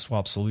atomic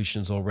swap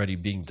solutions already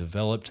being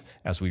developed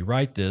as we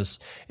write this,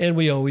 and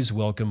we always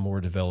welcome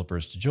more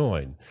developers to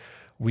join.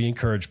 We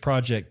encourage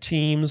project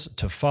teams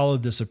to follow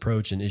this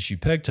approach and issue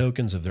peg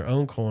tokens of their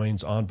own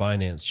coins on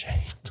Binance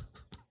chain.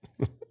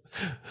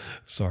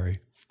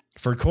 Sorry.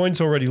 For coins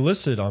already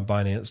listed on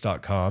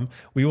Binance.com,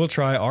 we will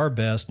try our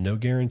best, no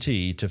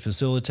guarantee, to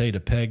facilitate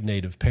a peg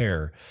native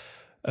pair.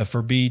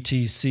 For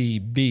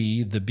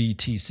BTCB, the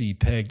BTC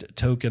pegged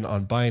token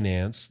on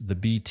Binance, the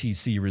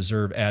BTC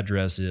reserve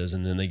address is,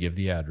 and then they give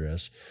the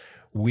address.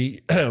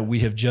 We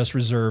have just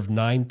reserved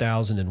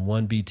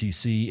 9,001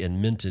 BTC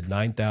and minted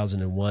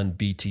 9,001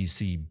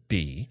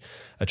 BTCB.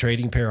 A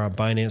trading pair on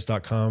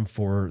Binance.com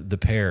for the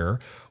pair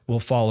will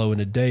follow in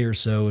a day or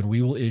so, and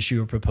we will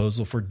issue a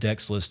proposal for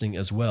DEX listing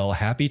as well.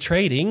 Happy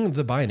trading,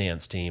 the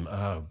Binance team.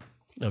 Oh,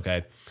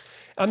 okay.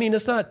 I mean,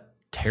 it's not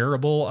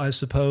terrible, I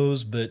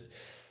suppose, but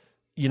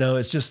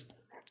it's just,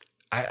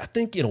 I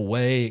think in a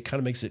way it kind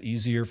of makes it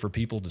easier for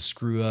people to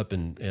screw up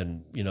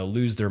and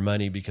lose their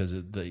money because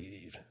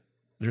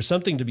there's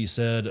something to be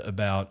said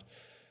about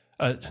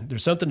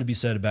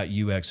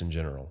UX in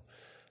general.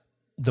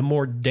 The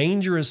more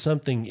dangerous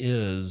something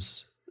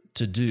is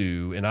to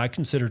do, and I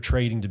consider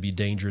trading to be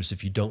dangerous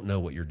if you don't know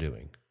what you're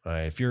doing.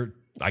 If you're,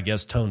 I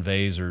guess, Tone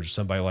Vase or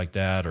somebody like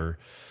that, or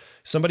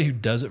somebody who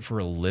does it for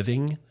a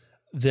living,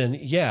 then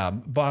yeah,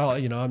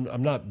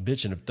 I'm not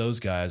bitching at those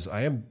guys.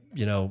 I am,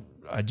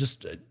 I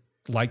just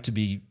like to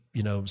be,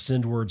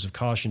 send words of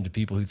caution to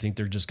people who think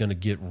they're just going to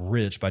get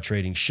rich by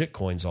trading shit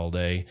coins all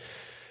day.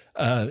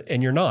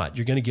 And you're not.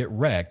 You're going to get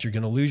wrecked. You're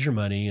going to lose your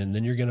money, and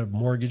then you're going to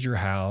mortgage your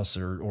house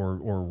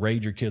or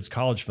raid your kid's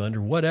college fund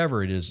or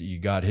whatever it is that you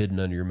got hidden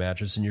under your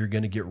mattress, and you're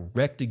going to get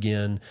wrecked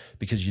again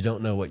because you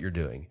don't know what you're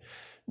doing.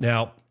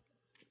 Now,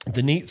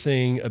 the neat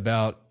thing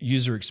about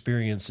user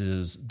experience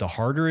is the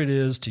harder it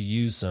is to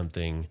use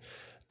something,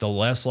 the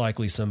less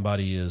likely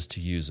somebody is to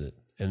use it.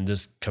 And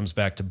this comes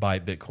back to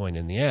bite Bitcoin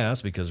in the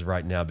ass, because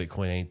right now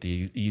Bitcoin ain't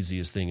the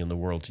easiest thing in the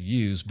world to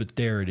use, but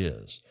there it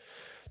is.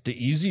 The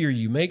easier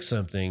you make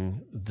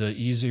something,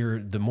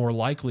 the more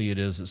likely it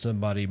is that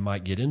somebody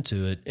might get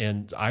into it.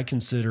 And I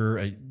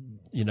consider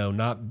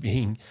not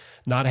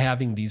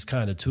having these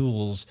kind of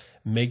tools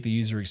make the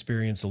user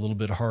experience a little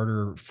bit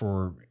harder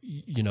for,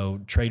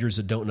 traders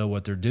that don't know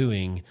what they're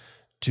doing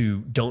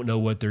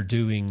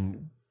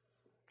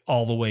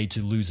all the way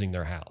to losing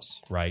their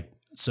house. Right.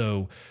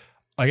 So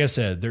like I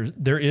said,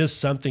 there is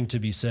something to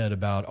be said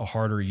about a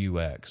harder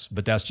UX,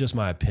 but that's just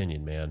my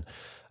opinion, man.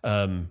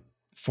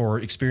 For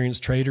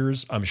experienced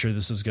traders, I'm sure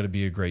this is going to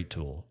be a great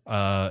tool.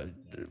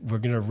 We're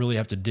going to really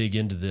have to dig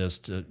into this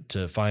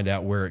to find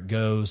out where it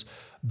goes.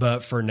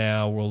 But for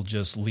now, we'll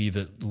just leave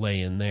it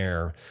laying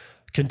there.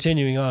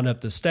 Continuing on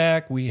up the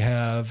stack, we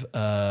have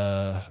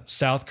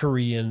South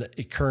Korean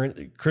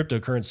current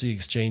cryptocurrency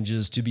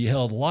exchanges to be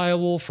held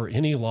liable for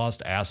any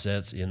lost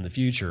assets in the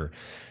future.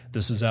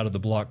 This is out of the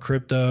block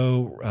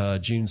Crypto,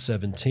 June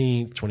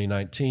 17th,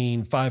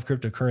 2019. 5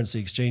 cryptocurrency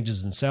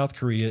exchanges in South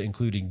Korea,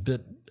 including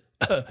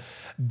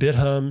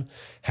BitHum,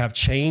 have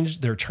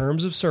changed their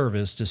terms of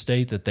service to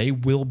state that they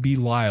will be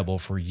liable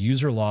for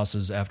user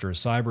losses after a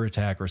cyber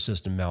attack or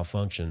system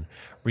malfunction,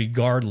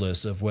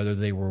 regardless of whether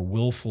they were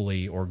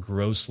willfully or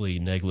grossly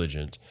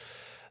negligent.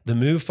 The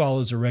move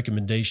follows a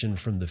recommendation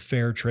from the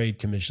Fair Trade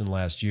Commission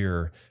last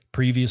year.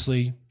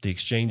 Previously, the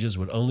exchanges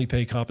would only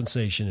pay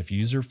compensation if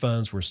user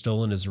funds were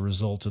stolen as a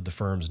result of the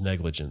firm's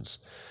negligence.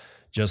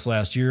 Just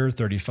last year,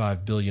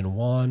 35 billion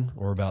won,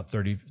 or about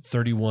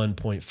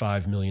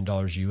 $31.5 million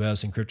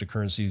US in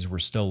cryptocurrencies were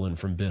stolen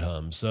from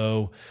BitHum.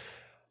 So,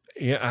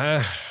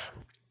 yeah,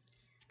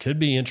 could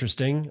be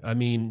interesting. I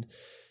mean,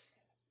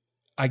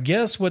 I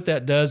guess what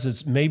that does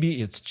is maybe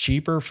it's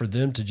cheaper for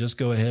them to just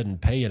go ahead and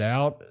pay it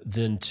out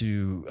than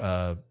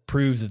to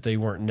prove that they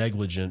weren't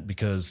negligent,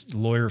 because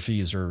lawyer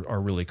fees are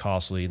really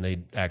costly and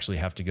they actually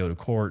have to go to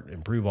court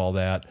and prove all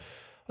that.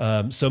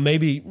 So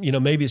maybe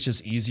it's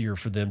just easier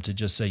for them to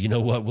just say, you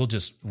know what, we'll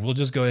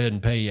just go ahead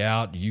and pay you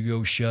out. You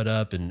go shut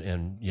up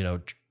and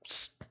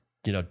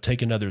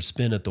take another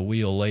spin at the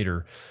wheel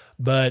later.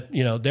 But,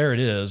 there it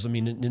is. I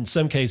mean, in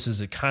some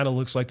cases, it kind of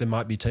looks like they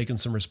might be taking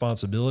some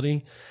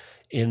responsibility.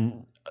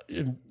 In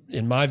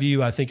my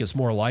view, I think it's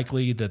more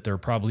likely that they're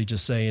probably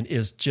just saying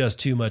it's just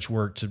too much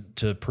work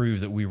to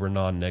prove that we were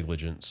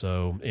non-negligent.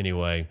 So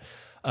anyway,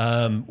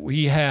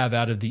 we have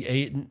out of the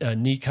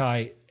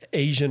Nikkei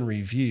Asian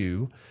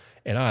Review,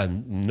 and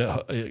I'm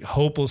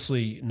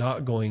hopelessly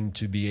not going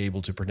to be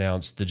able to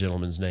pronounce the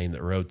gentleman's name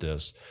that wrote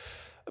this,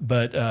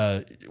 but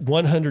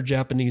 100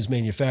 Japanese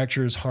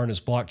manufacturers harness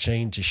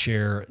blockchain to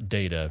share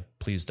data.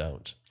 Please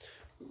don't.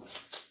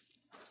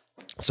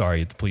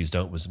 Sorry, the please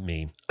don't was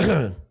me.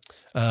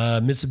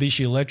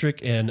 Mitsubishi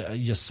Electric and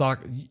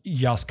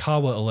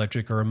Yaskawa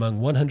Electric are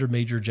among 100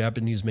 major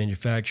Japanese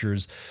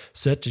manufacturers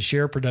set to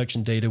share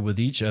production data with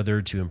each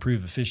other to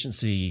improve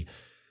efficiency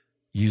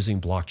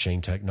using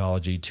blockchain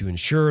technology to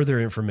ensure their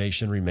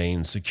information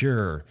remains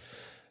secure.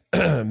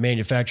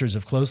 Manufacturers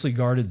have closely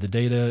guarded the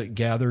data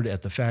gathered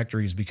at the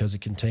factories because it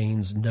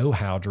contains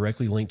know-how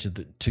directly linked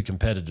to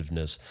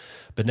competitiveness.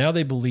 But now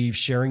they believe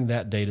sharing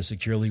that data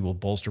securely will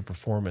bolster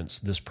performance.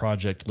 This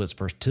project lets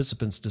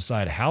participants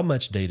decide how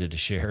much data to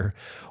share,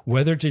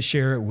 whether to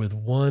share it with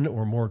one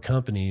or more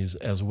companies,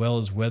 as well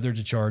as whether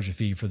to charge a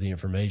fee for the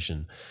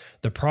information.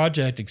 The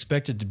project,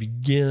 expected to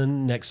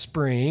begin next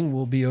spring,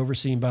 will be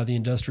overseen by the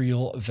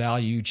Industrial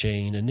Value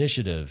Chain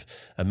Initiative,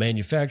 a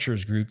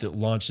manufacturers group that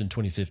launched in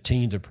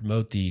 2015 to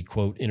promote the,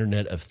 quote,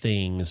 Internet of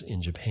Things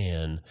in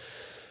Japan.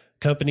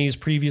 Companies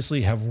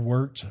previously have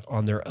worked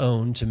on their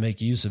own to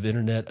make use of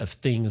Internet of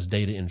Things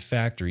data in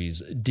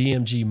factories.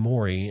 DMG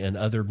Mori and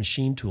other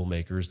machine tool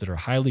makers that are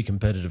highly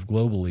competitive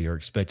globally are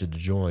expected to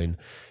join.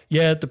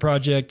 Yet the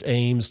project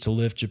aims to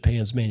lift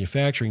Japan's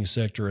manufacturing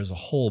sector as a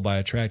whole by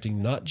attracting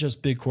not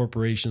just big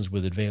corporations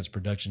with advanced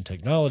production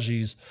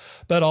technologies,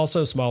 but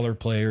also smaller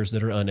players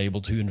that are unable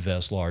to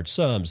invest large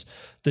sums.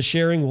 The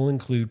sharing will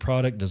include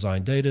product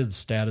design data, the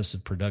status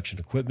of production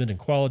equipment, and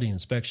quality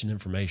inspection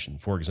information.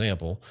 For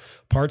example,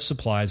 parts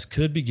supplies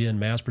could begin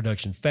mass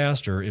production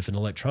faster if an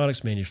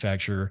electronics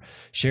manufacturer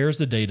shares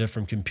the data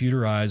from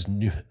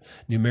computerized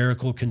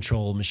numerical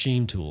control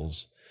machine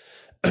tools.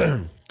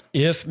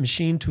 If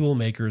machine tool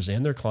makers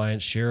and their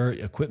clients share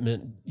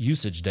equipment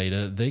usage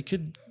data, they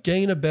could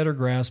gain a better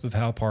grasp of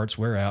how parts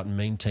wear out and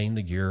maintain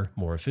the gear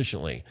more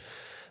efficiently.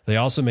 They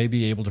also may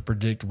be able to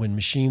predict when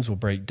machines will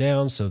break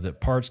down so that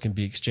parts can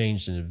be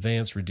exchanged in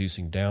advance,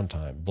 reducing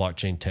downtime.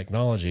 Blockchain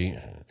technology,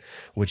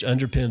 which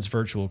underpins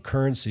virtual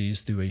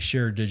currencies through a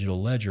shared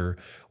digital ledger,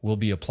 will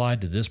be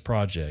applied to this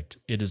project.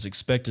 It is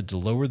expected to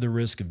lower the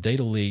risk of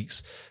data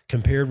leaks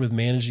compared with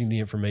managing the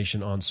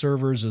information on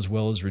servers, as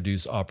well as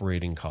reduce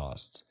operating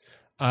costs.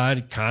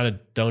 I kind of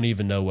don't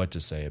even know what to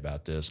say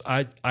about this.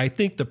 I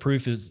think the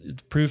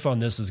proof on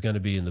this is going to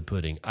be in the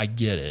pudding. I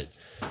get it.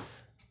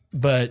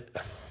 But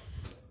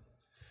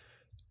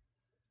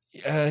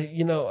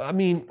I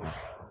mean,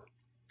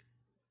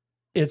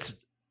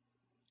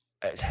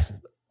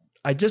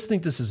 I just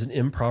think this is an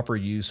improper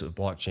use of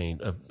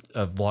blockchain,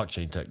 of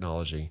blockchain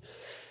technology.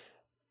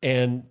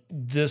 And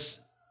this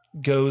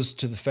goes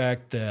to the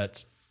fact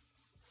that,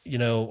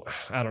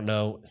 I don't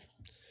know,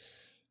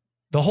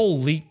 the whole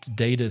leaked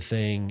data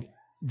thing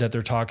that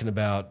they're talking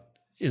about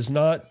is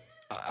not,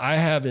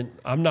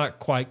 I'm not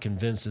quite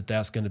convinced that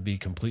that's going to be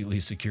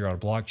completely secure on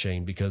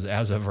blockchain, because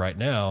as of right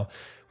now,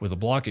 with a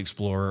block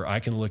explorer,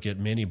 I can look at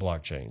many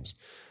blockchains.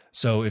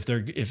 So if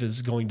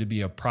it's going to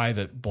be a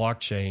private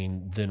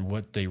blockchain, then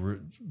what they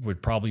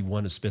would probably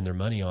want to spend their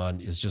money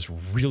on is just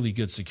really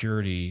good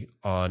security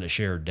on a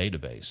shared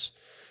database.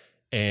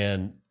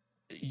 And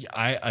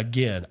I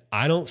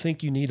don't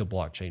think you need a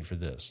blockchain for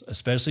this,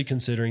 especially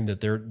considering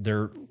that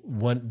they're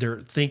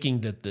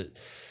thinking that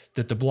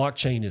the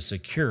blockchain is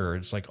secure.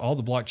 It's like all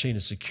the blockchain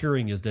is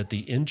securing is that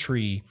the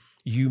entry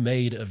you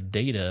made of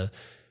data,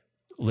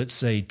 let's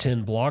say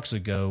 10 blocks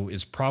ago,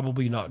 is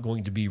probably not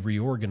going to be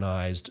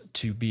reorganized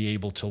to be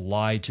able to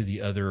lie to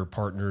the other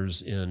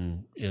partners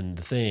in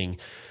the thing,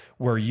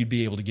 where you'd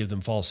be able to give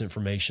them false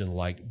information.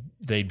 Like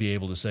they'd be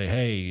able to say,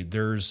 hey,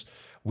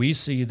 we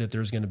see that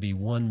there's going to be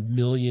 1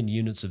 million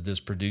units of this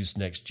produced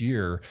next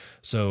year.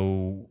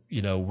 So,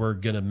 we're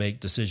going to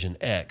make decision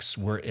X,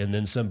 and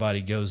then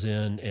somebody goes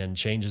in and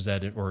changes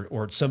that,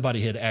 or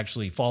somebody had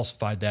actually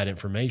falsified that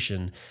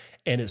information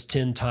and it's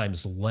 10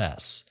 times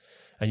less.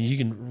 And you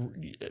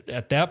can,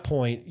 at that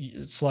point,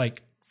 it's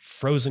like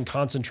frozen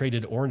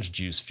concentrated orange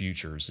juice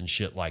futures and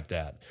shit like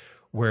that,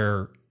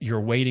 where you're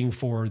waiting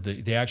for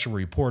the actual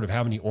report of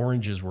how many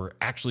oranges were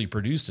actually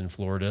produced in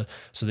Florida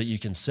so that you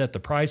can set the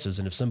prices.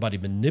 And if somebody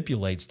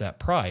manipulates that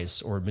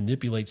price or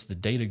manipulates the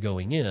data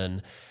going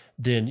in,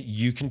 then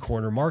you can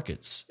corner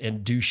markets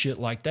and do shit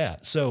like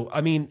that. So,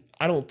 I mean,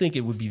 I don't think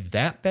it would be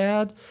that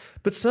bad,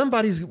 but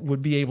somebody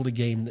would be able to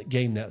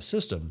game that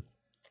system.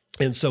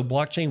 And so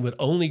blockchain would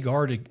only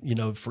guard,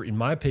 in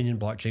my opinion,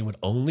 blockchain would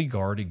only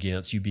guard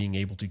against you being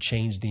able to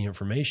change the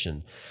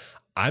information.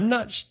 I'm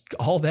not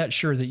all that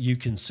sure that you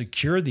can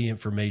secure the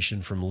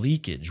information from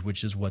leakage,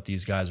 which is what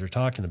these guys are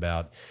talking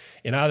about.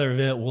 In either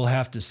event, we'll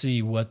have to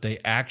see what they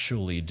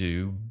actually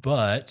do.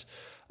 But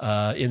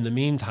in the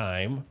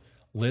meantime,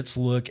 let's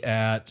look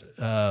at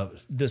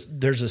this.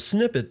 There's a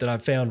snippet that I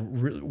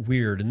found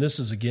weird, and this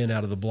is, again,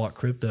 out of the Block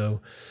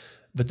Crypto.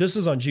 But this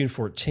is on June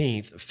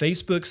 14th.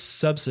 Facebook's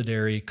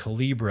subsidiary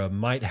Calibra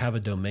might have a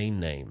domain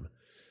name.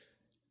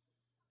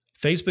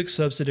 Facebook's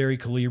subsidiary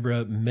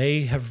Calibra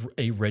may have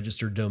a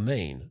registered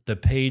domain. The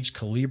page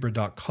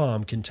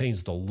calibra.com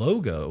contains the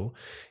logo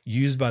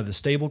used by the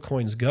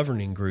stablecoin's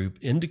governing group,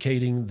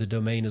 indicating the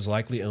domain is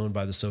likely owned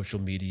by the social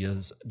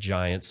media's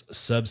giant's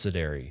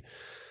subsidiary.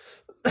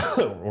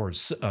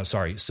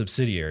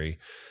 Subsidiary.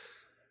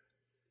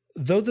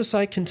 Though the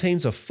site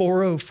contains a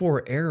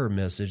 404 error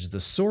message,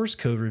 the source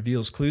code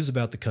reveals clues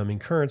about the coming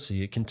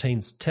currency. It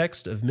contains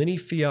text of many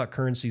fiat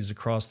currencies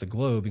across the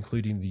globe,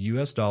 including the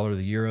US dollar,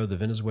 the euro, the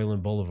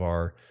Venezuelan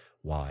bolivar,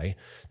 Y,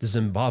 the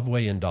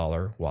Zimbabwean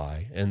dollar,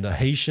 Y, and the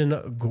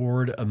Haitian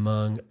gourd,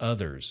 among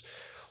others.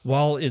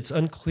 While it's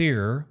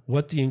unclear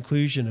what the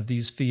inclusion of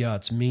these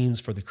fiats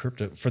means for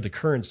the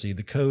currency,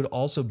 the code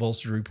also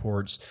bolstered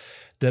reports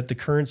that the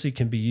currency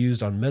can be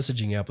used on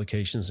messaging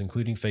applications,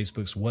 including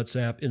Facebook's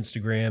WhatsApp,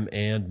 Instagram,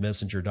 and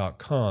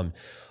Messenger.com.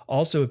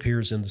 Also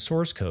appears in the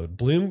source code.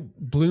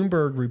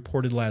 Bloomberg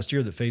reported last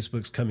year that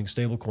Facebook's coming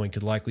stablecoin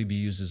could likely be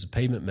used as a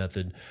payment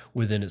method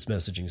within its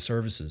messaging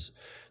services.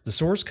 The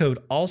source code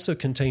also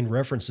contained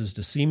references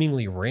to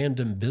seemingly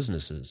random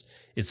businesses.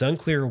 It's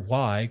unclear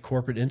why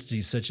corporate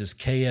entities such as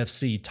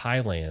KFC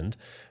Thailand,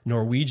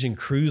 Norwegian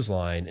Cruise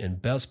Line,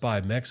 and Best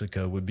Buy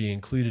Mexico would be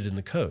included in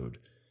the code.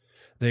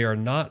 They are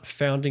not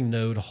founding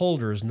node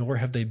holders, nor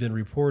have they been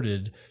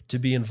reported to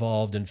be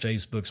involved in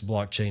Facebook's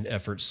blockchain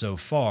efforts so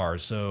far.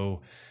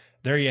 So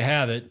there you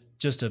have it,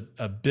 just a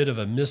bit of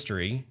a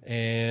mystery.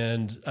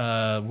 And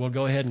we'll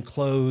go ahead and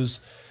close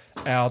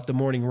out the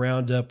morning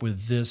roundup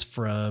with this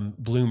from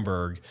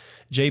Bloomberg.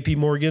 JP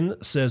Morgan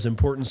says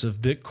importance of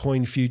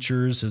Bitcoin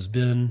futures has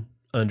been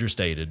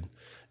understated.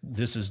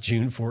 This is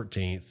June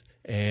 14th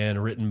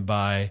and written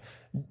by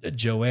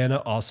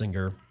Joanna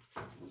Ossinger.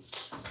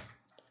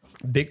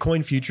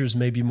 Bitcoin futures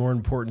may be more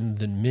important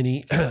than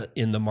many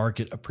in the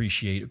market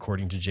appreciate,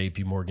 according to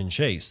JP Morgan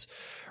Chase.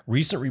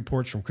 Recent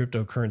reports from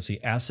cryptocurrency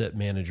asset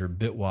manager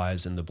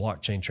Bitwise and the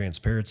Blockchain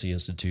Transparency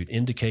Institute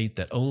indicate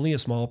that only a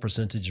small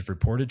percentage of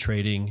reported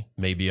trading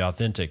may be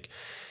authentic.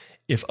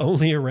 If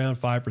only around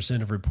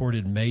 5% of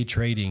reported May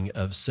trading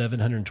of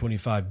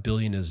 $725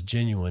 billion is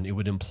genuine, it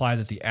would imply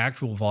that the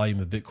actual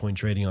volume of Bitcoin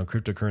trading on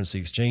cryptocurrency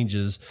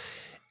exchanges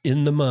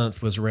in the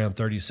month was around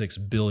 36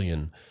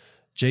 billion.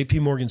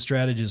 JP Morgan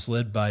strategist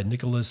led by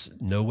Nicholas,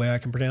 no way I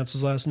can pronounce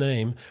his last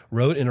name,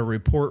 wrote in a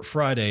report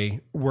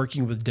Friday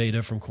working with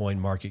data from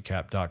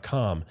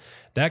coinmarketcap.com.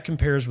 That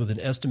compares with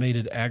an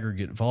estimated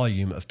aggregate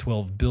volume of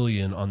 12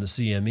 billion on the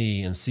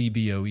CME and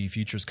CBOE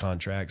futures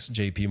contracts.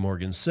 JP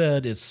Morgan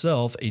said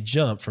itself a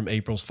jump from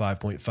April's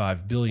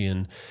 5.5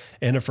 billion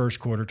and a first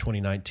quarter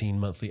 2019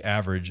 monthly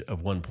average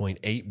of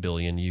 1.8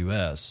 billion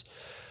US.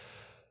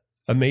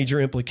 A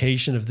major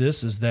implication of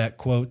this is that,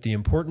 quote, the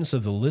importance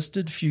of the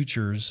listed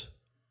futures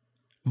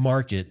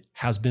market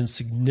has been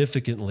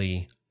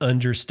significantly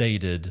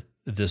understated,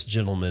 this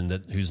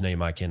gentleman whose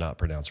name I cannot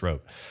pronounce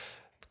wrote.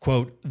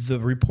 Quote, the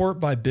report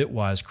by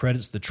Bitwise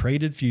credits the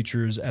traded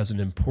futures as an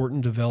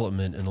important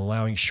development in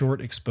allowing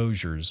short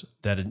exposures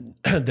that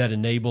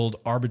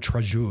enabled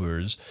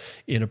arbitrageurs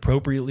in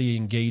appropriately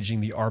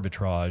engaging the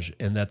arbitrage,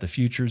 and that the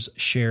futures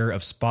share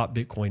of spot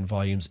Bitcoin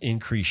volumes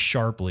increased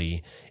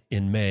sharply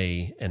in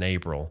May and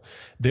April.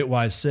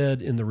 Bitwise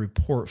said in the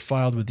report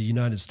filed with the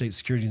United States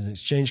Securities and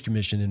Exchange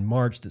Commission in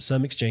March that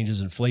some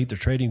exchanges inflate their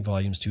trading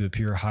volumes to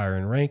appear higher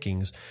in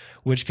rankings,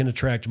 which can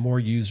attract more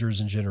users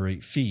and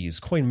generate fees.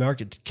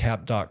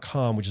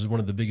 CoinMarketCap.com, which is one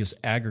of the biggest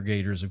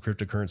aggregators of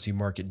cryptocurrency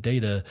market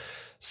data,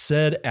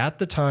 said at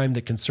the time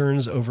that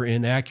concerns over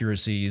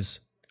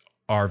inaccuracies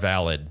are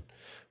valid.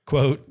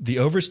 Quote, the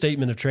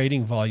overstatement of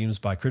trading volumes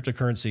by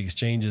cryptocurrency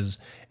exchanges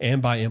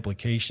and by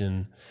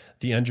implication,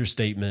 the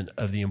understatement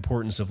of the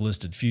importance of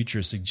listed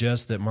futures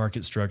suggests that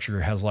market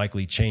structure has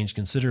likely changed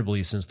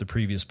considerably since the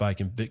previous spike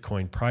in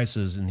Bitcoin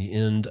prices in the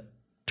end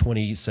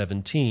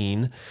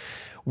 2017,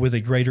 with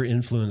a greater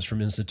influence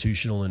from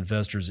institutional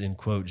investors, end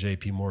quote,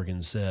 JP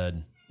Morgan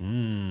said.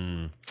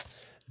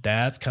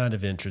 That's kind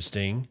of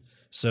interesting.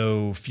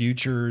 So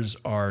futures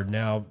are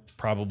now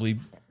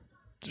probably,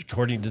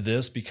 according to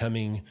this,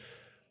 becoming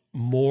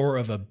more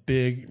of a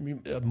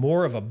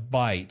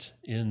bite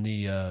in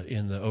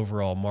the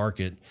overall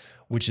market,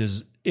 which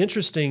is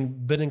interesting,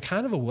 but in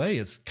kind of a way,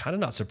 it's kind of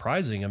not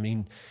surprising. I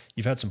mean,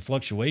 you've had some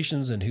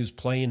fluctuations in who's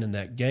playing in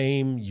that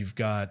game. You've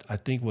got, I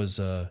think was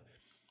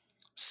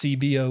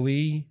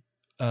CBOE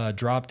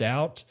dropped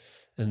out,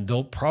 and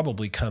they'll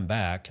probably come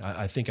back.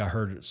 I think I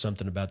heard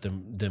something about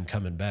them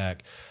coming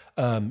back.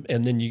 And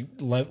then you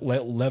left with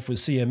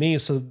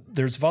CME. So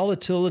there's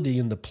volatility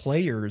in the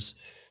players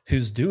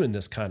who's doing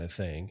this kind of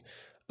thing.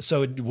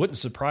 So it wouldn't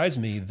surprise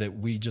me that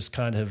we just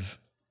kind of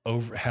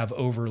have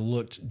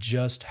overlooked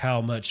just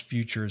how much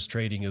futures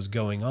trading is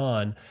going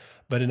on.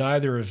 But in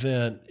either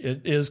event,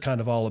 it is kind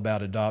of all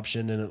about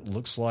adoption, and it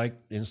looks like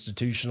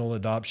institutional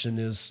adoption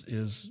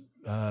is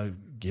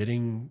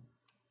getting,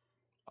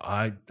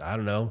 I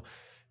don't know,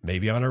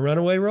 maybe on a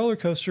runaway roller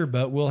coaster,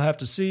 but we'll have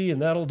to see,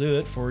 and that'll do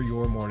it for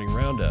your morning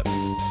roundup.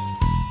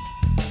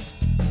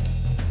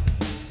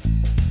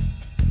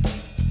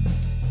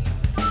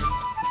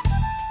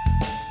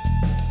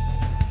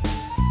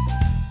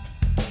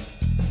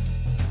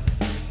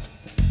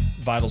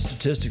 Vital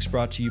statistics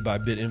brought to you by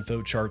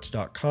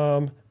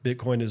bitinfocharts.com.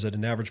 Bitcoin is at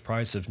an average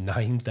price of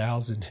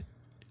 9,000.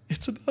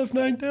 It's above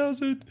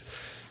 9,000.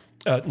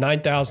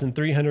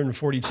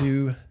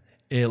 9,342.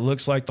 It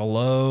looks like the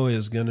low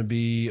is going to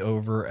be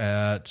over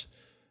at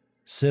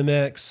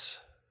Simex.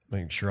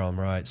 Make sure I'm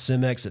right.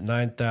 Simex at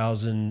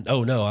 9,000.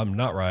 Oh, no, I'm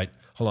not right.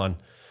 Hold on.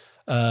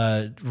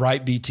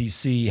 Right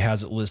BTC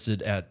has it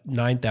listed at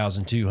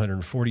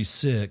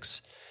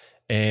 9,246.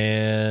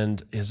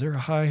 And is there a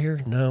high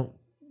here? No.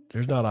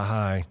 There's not a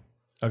high.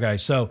 Okay,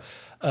 so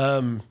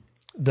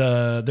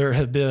There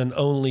have been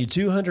only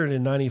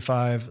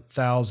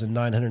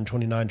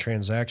 295,929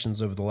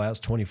 transactions over the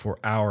last 24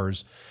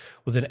 hours,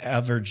 with an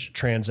average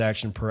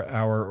transaction per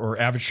hour or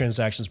average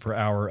transactions per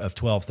hour of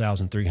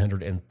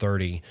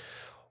 12,330.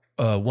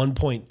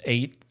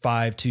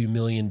 1.852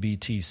 million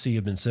BTC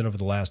have been sent over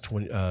the last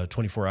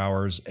 24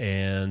 hours,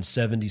 and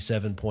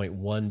 77.1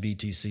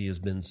 BTC has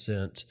been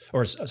sent,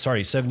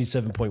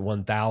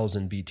 77.1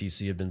 thousand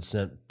BTC have been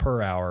sent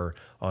per hour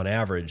on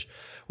average,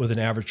 with an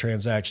average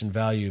transaction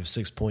value of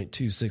 6.26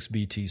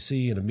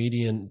 BTC and a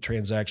median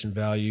transaction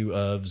value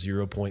of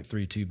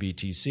 0.32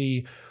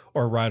 BTC,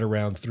 or right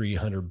around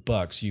 $300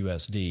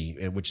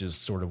 USD, which is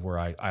sort of where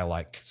I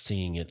like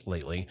seeing it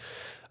lately.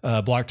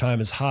 Block time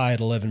is high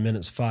at 11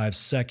 minutes 5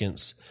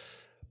 seconds.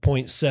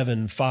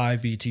 0.75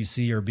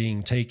 BTC are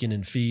being taken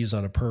in fees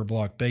on a per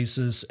block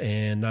basis,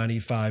 and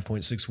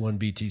 95.61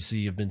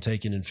 BTC have been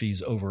taken in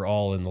fees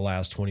overall in the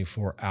last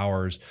 24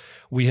 hours.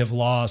 We have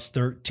lost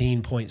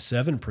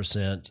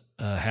 13.7%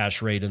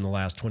 hash rate in the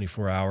last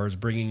 24 hours,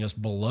 bringing us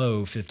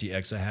below 50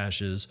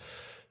 exahashes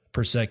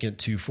per second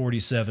to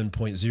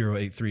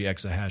 47.083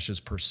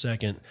 exahashes per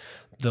second.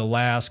 The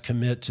last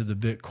commit to the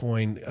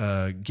Bitcoin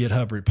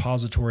GitHub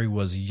repository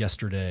was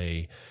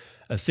yesterday.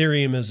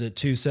 Ethereum is at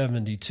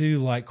 272.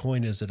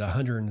 Litecoin is at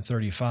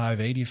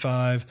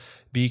 135.85.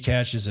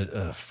 Bcash is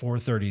at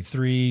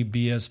 433.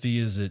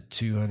 BSV is at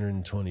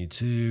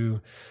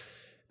 222.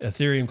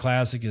 Ethereum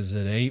Classic is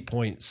at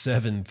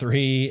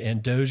 8.73,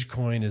 and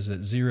Dogecoin is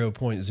at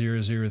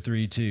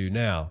 0.0032.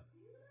 Now,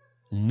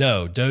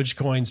 no,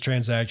 Dogecoin's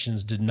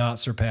transactions did not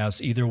surpass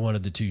either one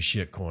of the two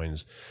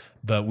shitcoins,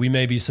 but we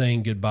may be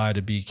saying goodbye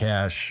to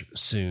Bcash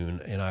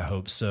soon, and I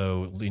hope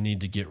so. We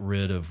need to get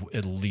rid of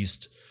at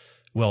least,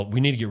 well,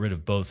 we need to get rid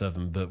of both of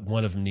them, but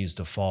one of them needs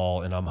to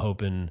fall, and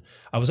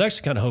I was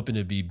actually kind of hoping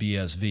it'd be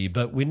BSV,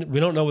 but we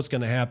don't know what's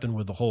going to happen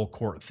with the whole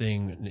court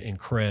thing in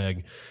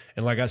Craig.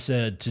 And like I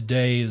said,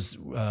 today is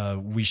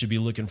we should be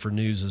looking for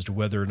news as to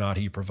whether or not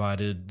he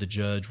provided the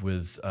judge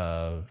with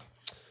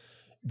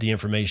the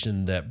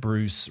information that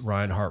Bruce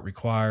Reinhardt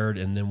required,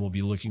 and then we'll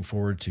be looking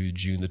forward to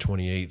June the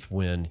 28th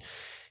when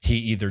he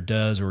either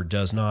does or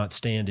does not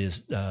stand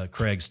his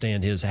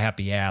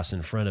happy ass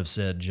in front of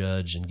said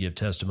judge and give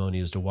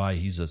testimony as to why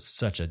he's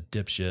such a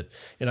dipshit.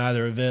 In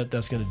either event,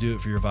 that's going to do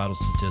it for your vital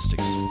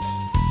statistics.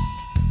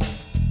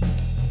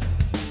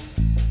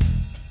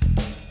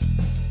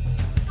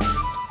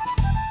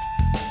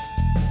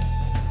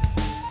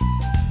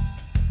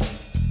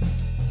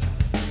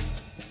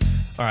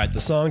 All right,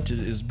 the song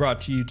is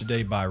brought to you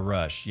today by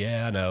Rush.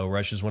 Yeah, I know,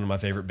 Rush is one of my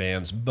favorite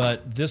bands,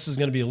 but this is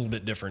going to be a little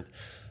bit different.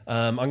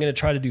 I'm going to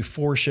try to do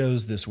 4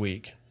 shows this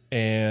week,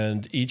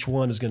 and each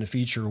one is going to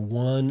feature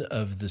one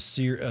of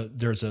the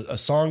there's a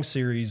song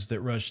series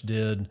that Rush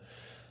did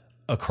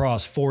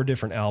across 4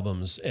 different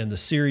albums, and the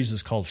series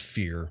is called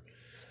Fear.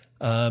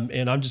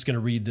 And I'm just going to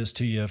read this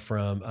to you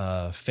from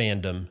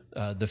Fandom.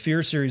 The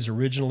Fear series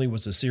originally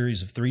was a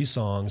series of 3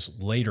 songs,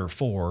 later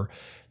 4,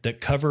 that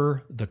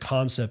cover the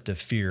concept of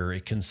fear.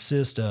 It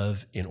consists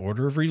of, in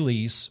order of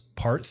release,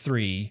 Part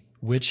 3,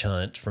 Witch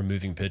Hunt from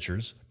Moving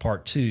Pictures,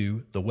 Part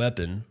 2, The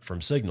Weapon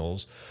from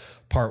Signals,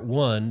 Part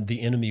 1,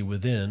 The Enemy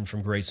Within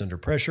from Grace Under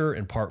Pressure,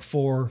 and Part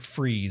 4,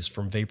 Freeze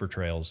from Vapor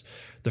Trails.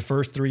 The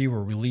first 3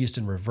 were released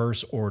in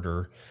reverse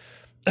order.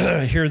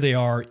 Here they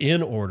are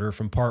in order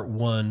from Part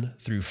 1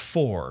 through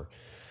 4.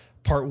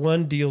 Part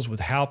 1 deals with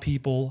how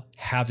people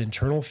have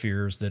internal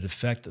fears that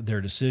affect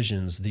their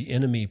decisions. The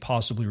enemy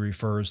possibly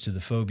refers to the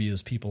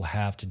phobias people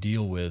have to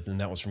deal with, and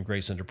that was from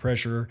Grace Under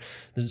Pressure.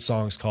 The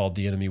song's called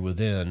The Enemy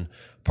Within.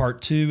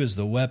 Part 2 is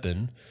The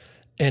Weapon,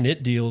 and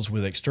it deals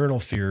with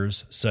external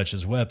fears such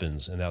as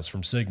weapons, and that's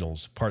from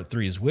Signals. Part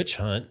 3 is Witch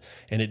Hunt,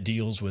 and it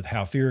deals with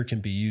how fear can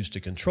be used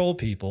to control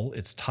people.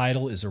 Its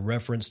title is a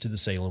reference to the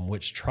Salem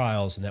witch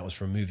trials, and that was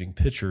from Moving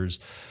Pictures.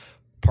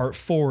 Part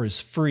 4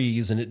 is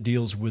Freeze, and it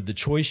deals with the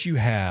choice you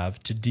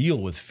have to deal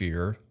with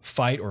fear,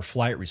 fight or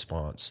flight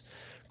response.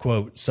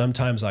 Quote,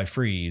 sometimes I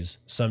freeze,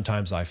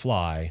 sometimes I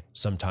fly,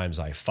 sometimes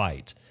I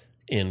fight,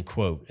 end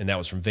quote. And that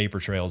was from Vapor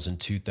Trails in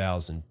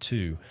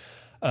 2002.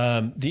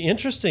 The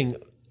interesting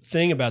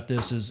thing about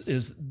this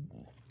is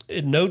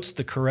it notes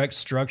the correct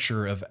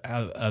structure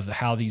of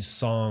how these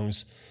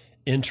songs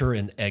enter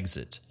and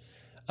exit.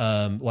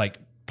 Like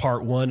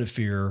Part 1 of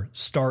Fear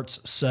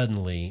starts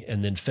suddenly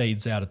and then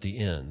fades out at the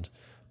end.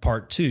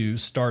 Part 2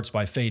 starts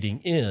by fading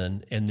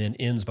in and then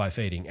ends by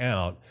fading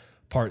out.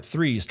 Part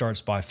 3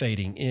 starts by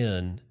fading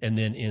in and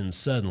then ends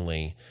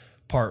suddenly.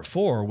 Part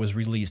 4 was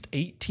released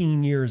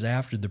 18 years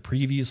after the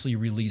previously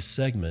released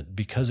segment.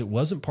 Because it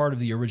wasn't part of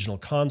the original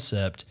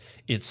concept,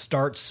 it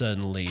starts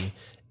suddenly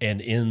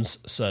and ends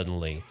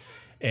suddenly.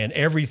 And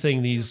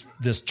everything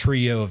this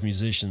trio of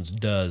musicians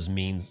does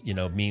means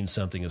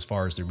something as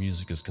far as their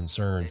music is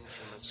concerned.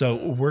 So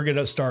we're going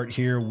to start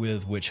here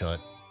with Witch Hunt.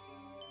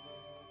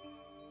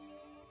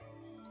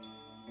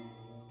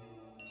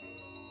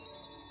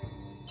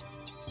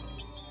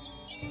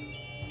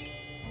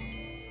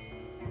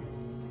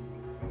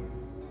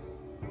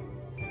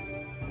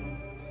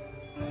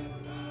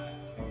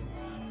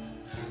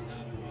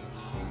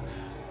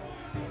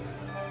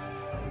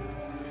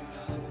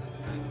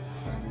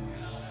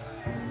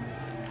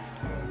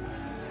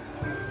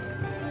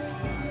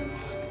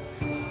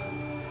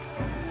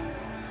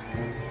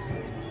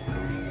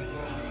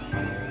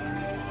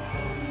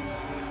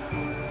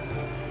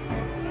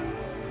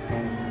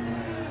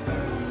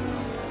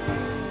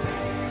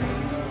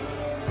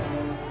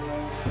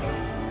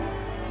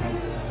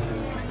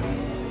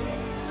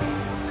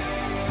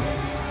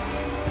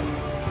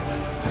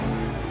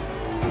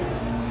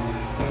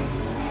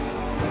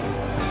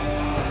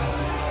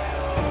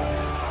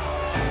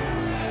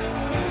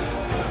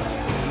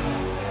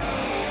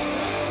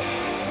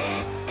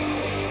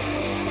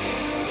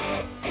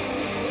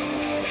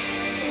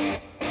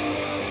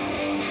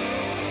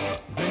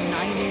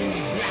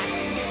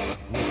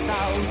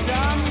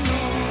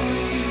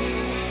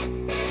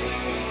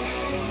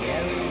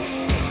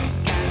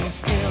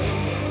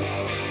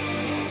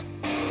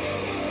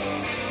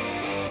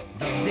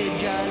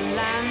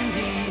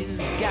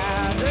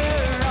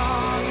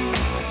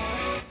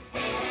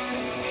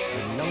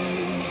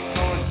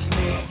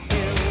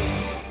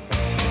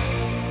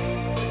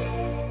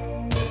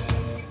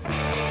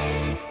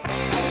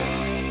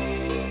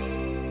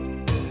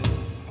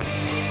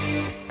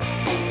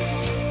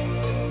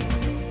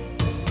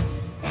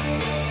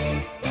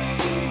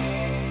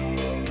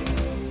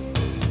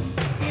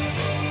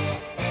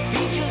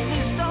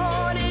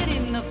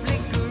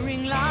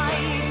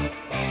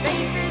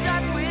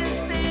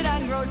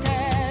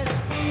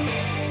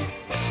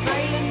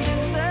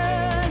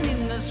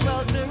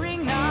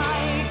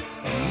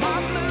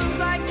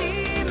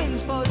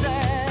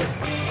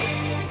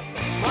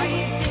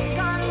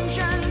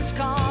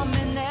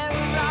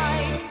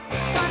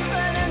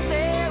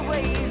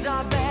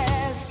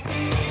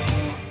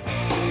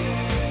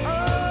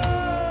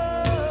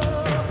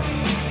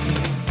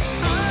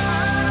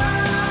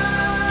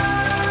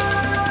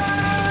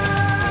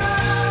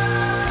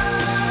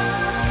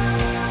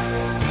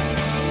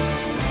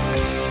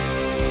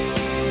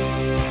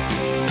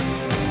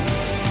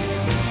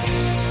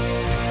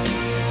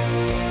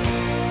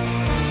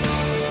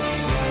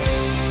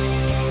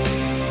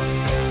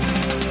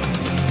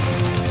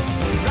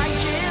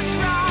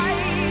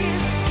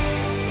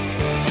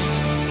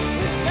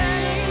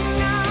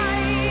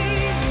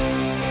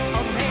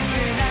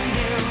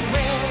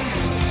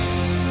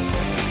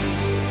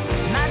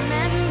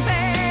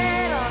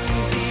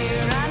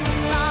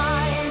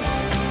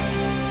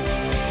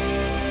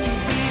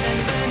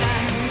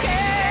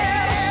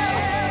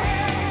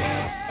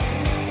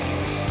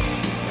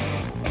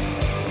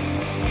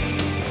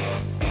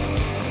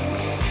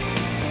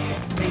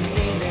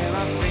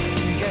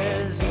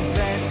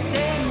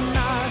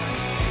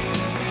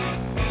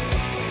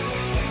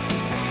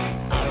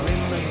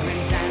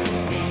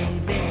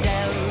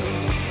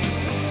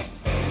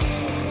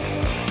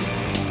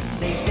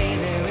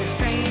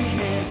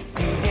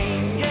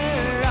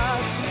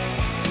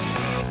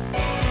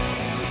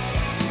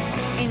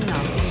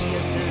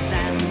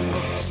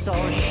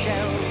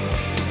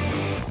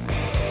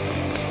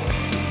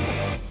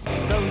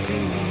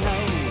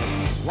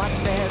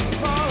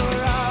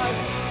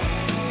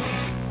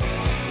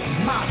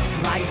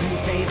 and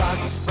save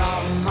us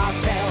from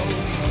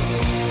ourselves.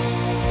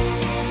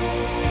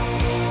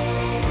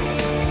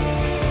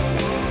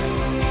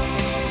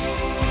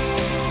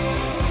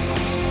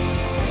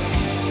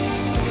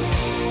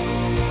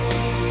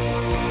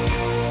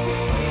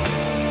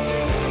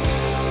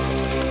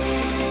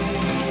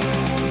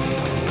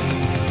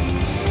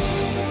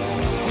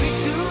 Quick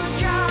to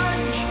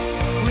judge,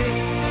 quick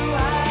to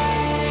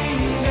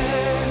anger,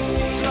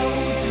 slow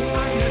to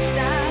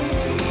understand.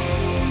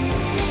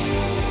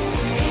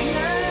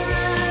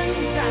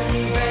 Ignorance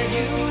and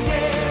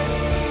prejudice,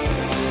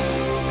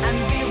 and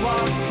we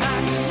walk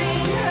hand in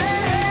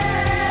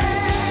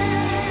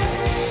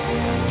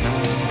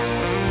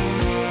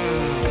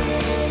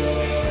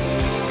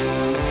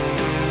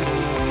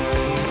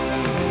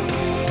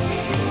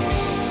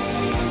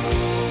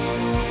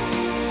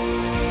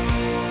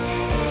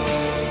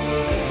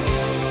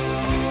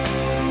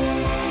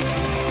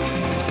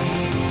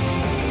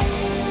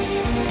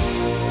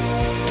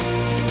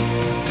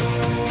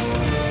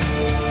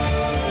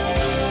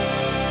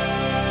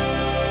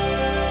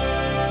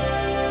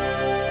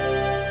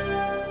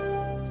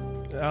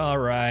All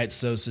right,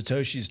 so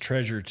Satoshi's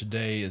treasure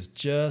today is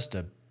just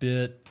a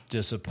bit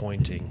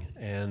disappointing,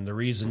 and the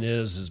reason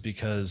is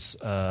because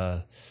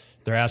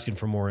they're asking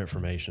for more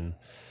information.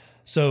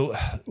 So,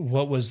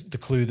 what was the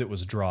clue that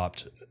was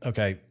dropped?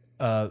 Okay,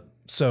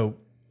 so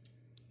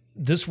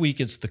this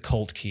week it's the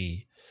cult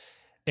key,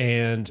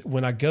 and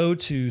when I go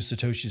to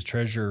Satoshi's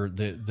treasure,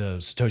 the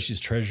Satoshi's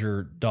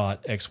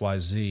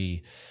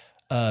treasure.xyz,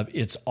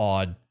 it's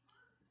odd.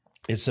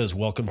 It says,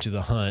 "Welcome to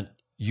the hunt.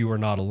 You are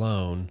not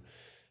alone.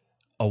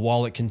 A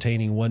wallet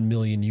containing 1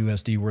 million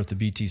USD worth of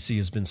BTC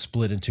has been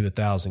split into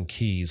 1,000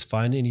 keys.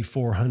 Find any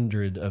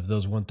 400 of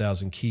those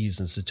 1,000 keys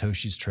and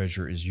Satoshi's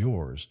treasure is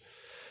yours.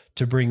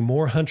 To bring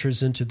more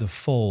hunters into the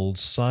fold,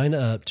 sign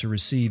up to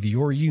receive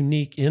your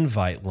unique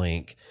invite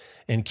link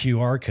and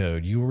QR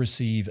code. You will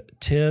receive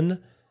 10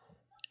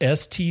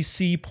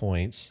 STC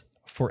points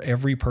for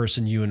every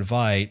person you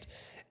invite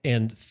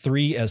and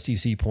 3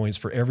 STC points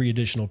for every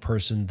additional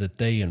person that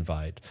they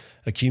invite.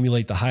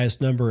 Accumulate the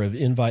highest number of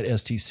invite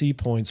STC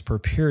points per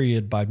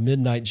period by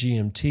midnight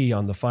GMT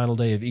on the final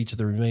day of each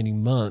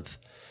remaining month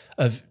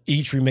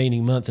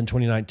in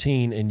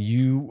 2019, and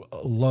you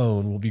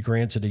alone will be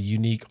granted a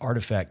unique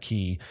artifact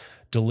key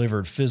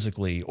delivered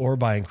physically or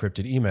by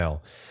encrypted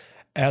email.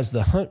 As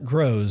the hunt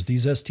grows,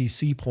 these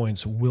STC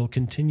points will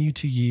continue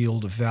to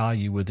yield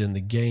value within the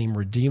game,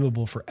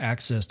 redeemable for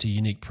access to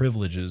unique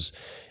privileges,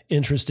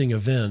 interesting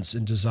events,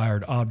 and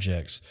desired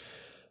objects."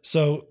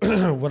 So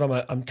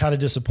I'm kind of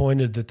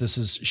disappointed that this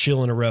is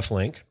shilling a ref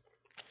link.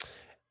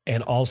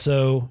 And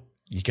also,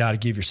 you got to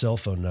give your cell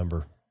phone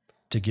number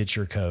to get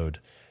your code.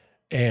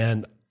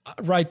 And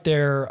right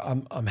there,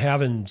 I'm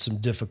having some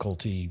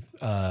difficulty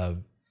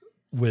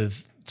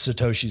with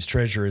Satoshi's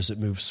treasure as it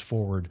moves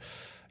forward.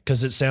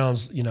 Because it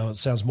sounds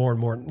more and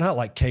more, not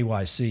like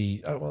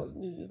KYC.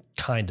 Well,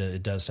 kind of,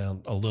 it does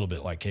sound a little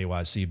bit like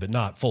KYC, but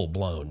not full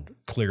blown,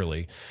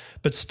 clearly.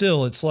 But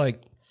still, it's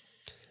like,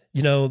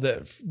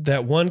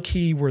 that one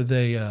key where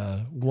they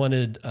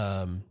wanted,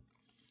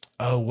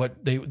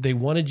 they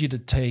wanted you to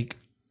take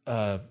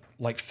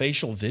like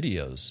facial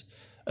videos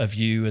of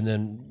you, and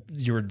then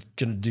you were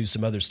going to do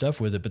some other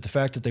stuff with it. But the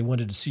fact that they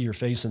wanted to see your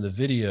face in the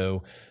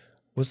video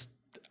was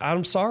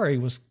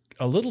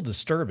a little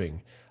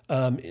disturbing.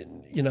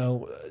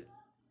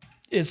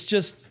 It's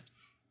just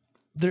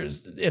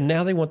and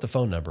now they want the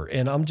phone number,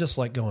 and I'm just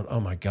like going,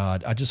 oh my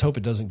God, I just hope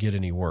it doesn't get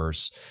any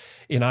worse.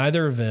 In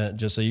either event,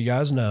 just so you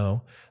guys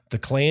know, the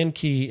clan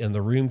key and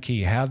the room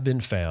key have been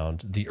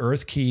found. The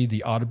earth key,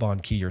 the Audubon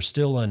key are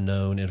still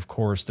unknown. And of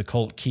course the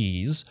cult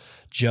keys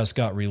just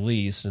got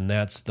released, and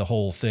that's the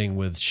whole thing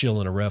with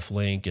shilling a ref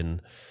link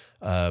and,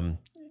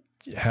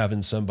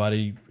 having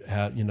somebody,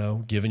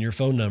 giving your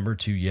phone number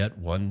to yet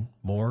one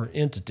more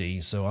entity.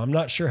 So I'm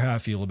not sure how I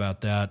feel about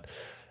that,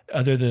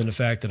 other than the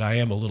fact that I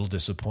am a little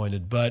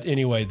disappointed. But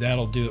anyway,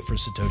 that'll do it for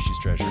Satoshi's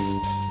treasure.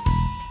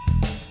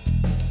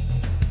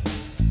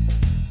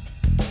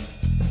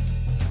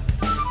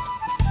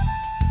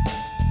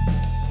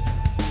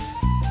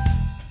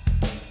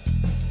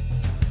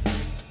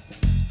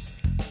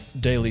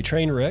 Daily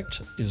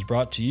Trainwrecked is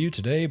brought to you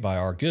today by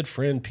our good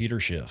friend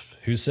Peter Schiff,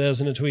 who says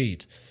in a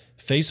tweet,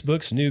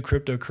 "Facebook's new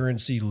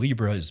cryptocurrency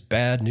Libra is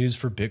bad news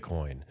for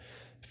Bitcoin.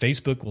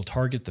 Facebook will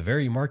target the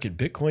very market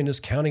Bitcoin is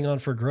counting on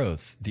for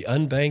growth, the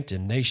unbanked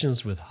and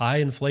nations with high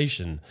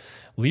inflation.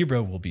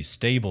 Libra will be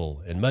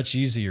stable and much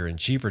easier and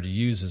cheaper to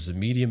use as a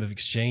medium of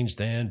exchange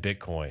than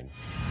Bitcoin."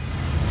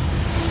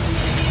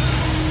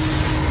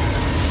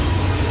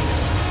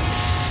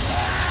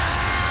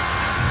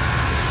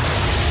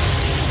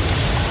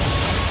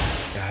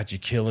 God, you're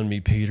killing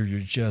me, Peter. You're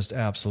just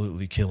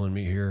absolutely killing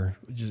me here.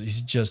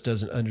 He just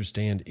doesn't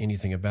understand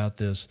anything about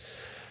this.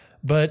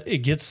 But it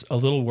gets a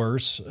little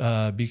worse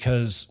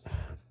because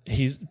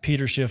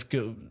Peter Schiff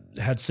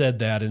had said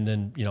that, and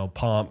then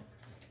Pomp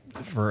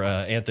for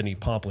Anthony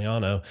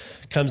Pompliano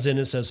comes in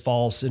and says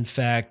false. In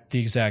fact, the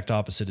exact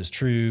opposite is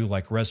true.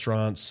 Like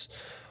restaurants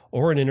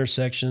or an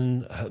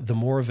intersection, the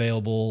more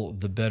available,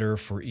 the better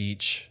for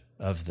each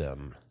of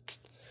them.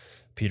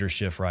 Peter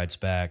Schiff writes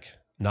back,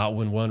 not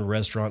when one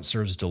restaurant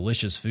serves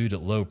delicious food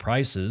at low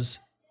prices,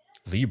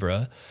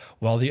 Libra,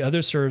 while the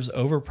other serves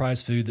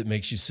overpriced food that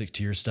makes you sick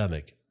to your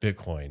stomach,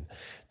 Bitcoin.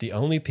 The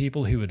only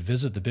people who would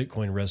visit the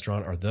Bitcoin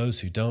restaurant are those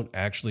who don't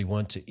actually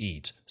want to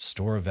eat,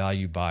 store of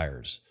value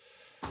buyers.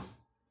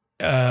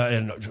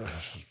 And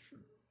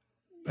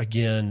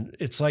again,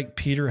 it's like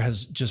Peter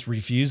has just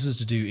refuses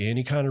to do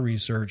any kind of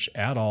research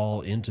at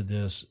all into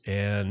this.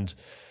 And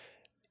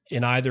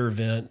in either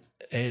event,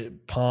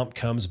 Pomp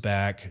comes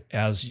back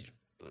as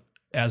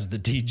the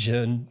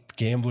degen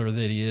gambler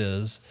that he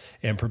is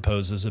and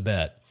proposes a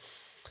bet.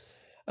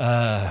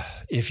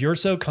 If you're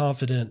so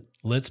confident,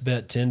 let's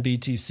bet 10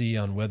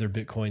 BTC on whether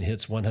Bitcoin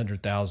hits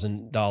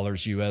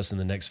 $100,000 US in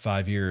the next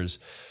 5 years.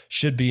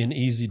 Should be an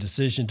easy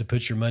decision to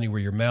put your money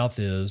where your mouth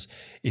is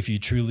if you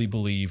truly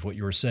believe what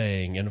you're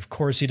saying. And of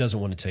course, he doesn't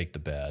want to take the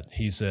bet.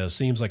 He says,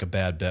 seems like a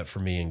bad bet for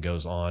me, and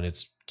goes on.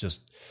 It's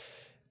just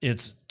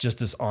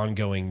this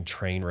ongoing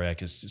train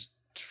wreck. It's just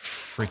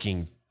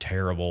freaking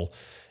terrible.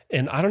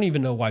 And I don't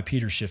even know why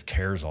Peter Schiff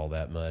cares all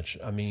that much.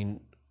 I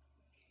mean,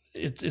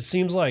 it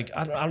seems like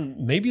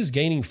maybe he's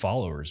gaining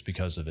followers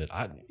because of it.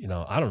 I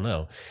don't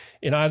know.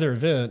 In either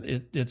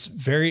event, it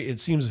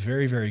seems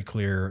very, very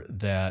clear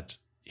that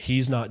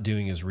he's not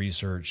doing his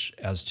research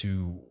as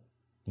to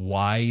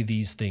why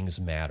these things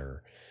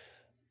matter.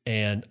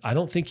 And I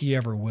don't think he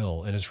ever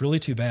will. And it's really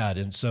too bad.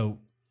 And so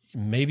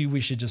maybe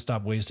we should just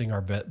stop wasting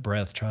our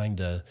breath trying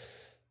to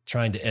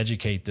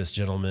educate this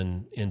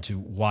gentleman into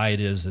why it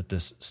is that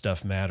this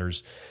stuff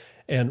matters.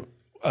 And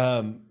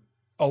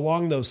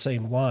along those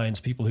same lines,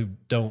 people who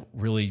don't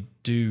really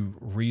do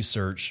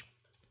research,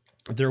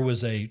 there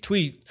was a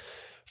tweet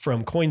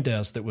from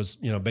CoinDesk that was,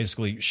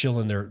 basically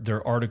shilling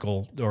their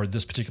article, or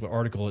this particular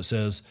article. It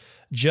says,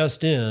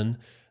 just in,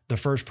 the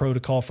first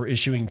protocol for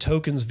issuing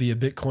tokens via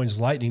Bitcoin's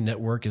Lightning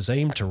Network is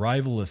aimed to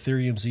rival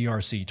Ethereum's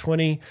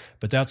ERC20,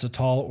 but that's a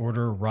tall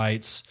order,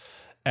 writes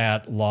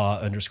at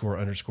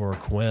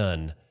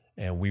law__Quinn.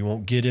 And we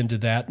won't get into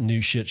that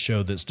new shit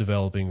show that's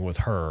developing with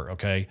her.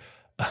 Okay.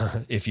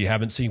 If you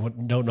haven't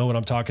don't know what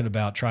I'm talking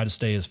about, try to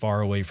stay as far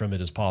away from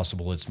it as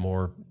possible. It's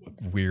more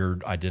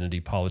weird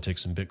identity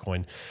politics in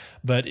Bitcoin.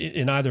 But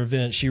in either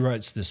event, she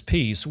writes this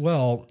piece.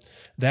 Well,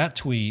 that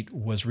tweet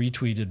was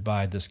retweeted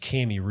by this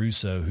Cami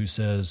Russo, who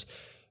says,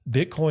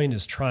 Bitcoin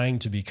is trying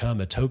to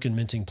become a token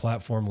minting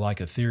platform like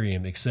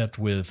Ethereum, except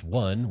with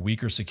 1,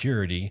 weaker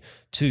security,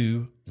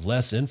 2,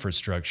 less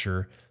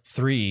infrastructure,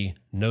 3,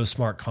 no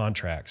smart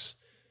contracts.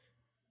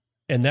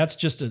 And that's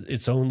just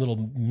its own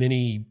little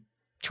mini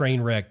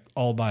train wreck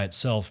all by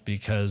itself,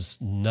 because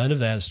none of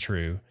that is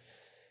true.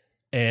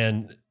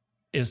 And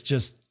it's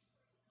just,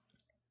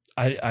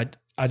 I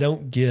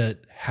don't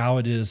get how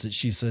it is that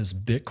she says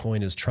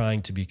Bitcoin is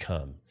trying to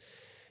become.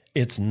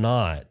 It's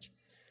not.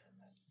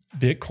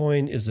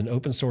 Bitcoin is an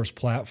open source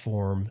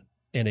platform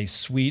and a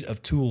suite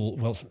of tools.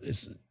 Well,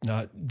 it's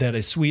not that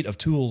a suite of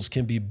tools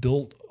can be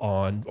built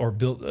on, or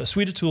a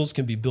suite of tools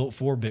can be built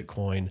for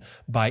Bitcoin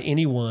by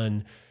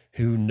anyone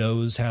who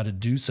knows how to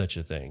do such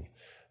a thing.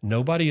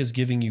 Nobody is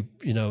giving you,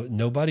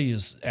 nobody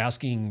is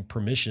asking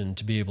permission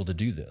to be able to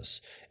do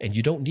this, and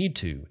you don't need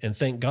to. And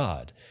thank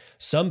God,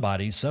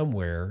 somebody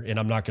somewhere, and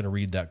I'm not going to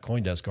read that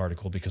CoinDesk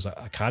article because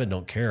I kind of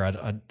don't care.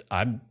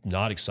 I'm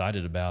not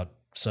excited about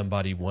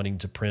somebody wanting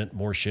to print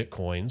more shit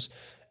coins.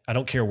 I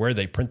don't care where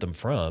they print them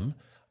from.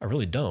 I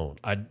really don't.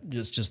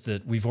 It's just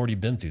that we've already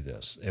been through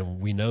this, and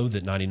we know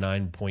that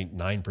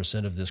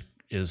 99.9% of this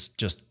is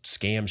just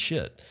scam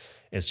shit.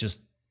 It's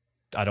just,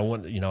 I don't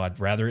want, I'd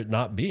rather it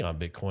not be on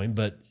Bitcoin,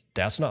 but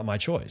that's not my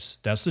choice.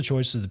 That's the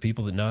choice of the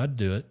people that know how to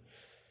do it.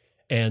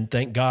 And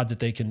thank God that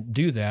they can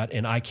do that.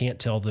 And I can't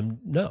tell them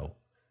no.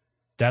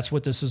 That's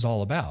what this is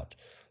all about.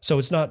 So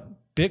it's not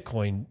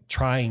Bitcoin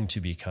trying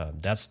to become.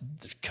 That's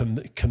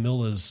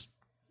Camilla's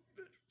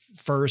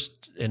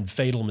first and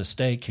fatal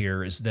mistake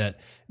here, is that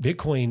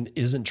Bitcoin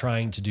isn't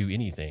trying to do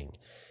anything.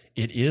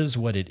 It is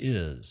what it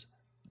is.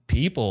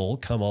 People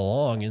come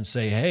along and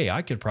say, hey,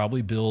 I could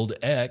probably build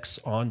X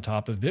on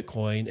top of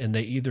Bitcoin, and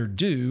they either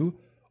do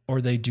or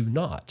they do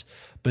not.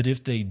 But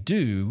if they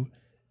do,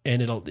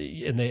 and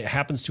it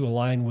happens to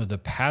align with a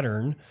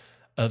pattern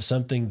of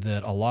something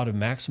that a lot of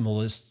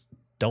maximalists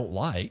don't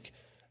like,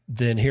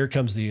 then here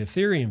comes the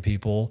Ethereum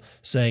people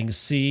saying,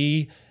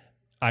 see,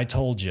 I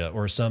told you,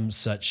 or some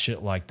such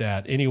shit like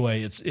that.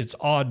 Anyway, it's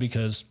odd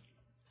because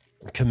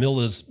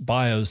Camilla's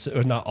bio,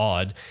 or not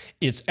odd,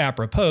 it's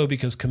apropos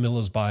because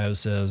Camilla's bio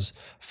says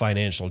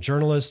financial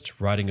journalist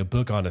writing a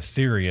book on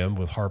Ethereum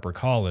with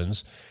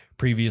HarperCollins,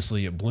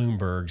 previously at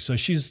Bloomberg. So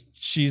she's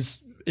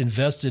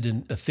invested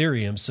in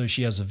Ethereum, so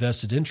she has a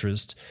vested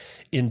interest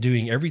in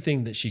doing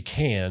everything that she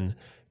can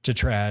to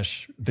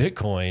trash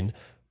Bitcoin,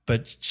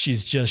 but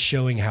she's just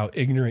showing how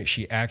ignorant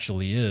she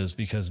actually is,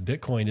 because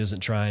Bitcoin isn't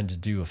trying to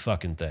do a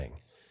fucking thing.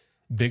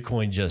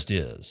 Bitcoin just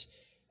is.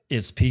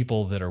 It's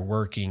people that are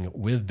working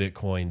with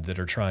Bitcoin that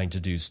are trying to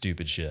do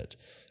stupid shit.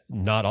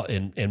 Not all,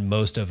 and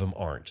most of them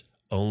aren't.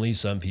 Only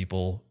some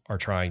people are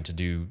trying to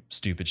do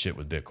stupid shit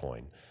with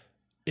Bitcoin.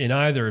 In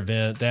either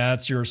event,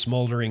 that's your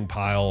smoldering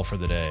pile for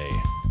the day.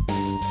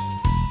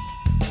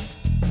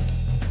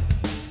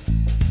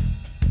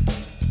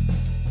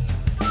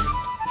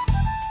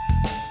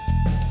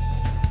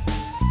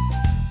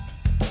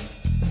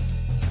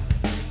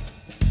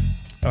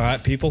 All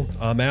right, people,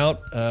 I'm out.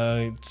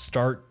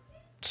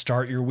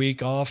 Start your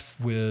week off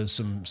with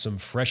some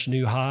fresh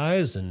new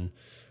highs, and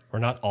or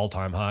not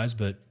all-time highs,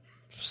 but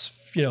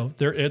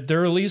they're at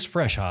least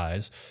fresh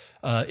highs.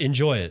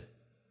 Enjoy it.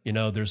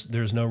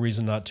 There's no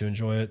reason not to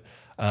enjoy it.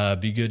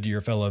 Be good to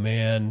your fellow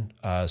man.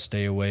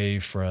 Stay away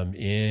from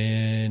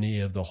any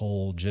of the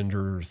whole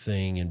gender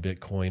thing in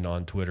Bitcoin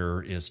on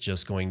Twitter. It's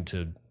just going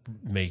to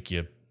make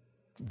you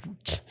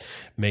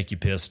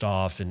pissed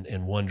off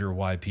and wonder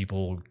why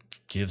people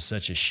give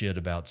such a shit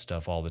about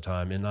stuff all the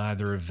time. In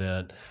either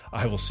event,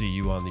 I will see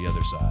you on the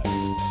other side.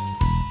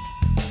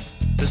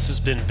 This has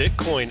been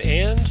Bitcoin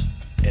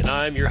and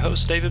I'm your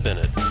host, David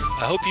Bennett.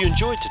 I hope you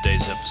enjoyed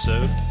today's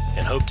episode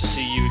and hope to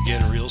see you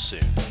again real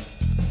soon.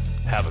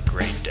 Have a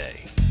great day.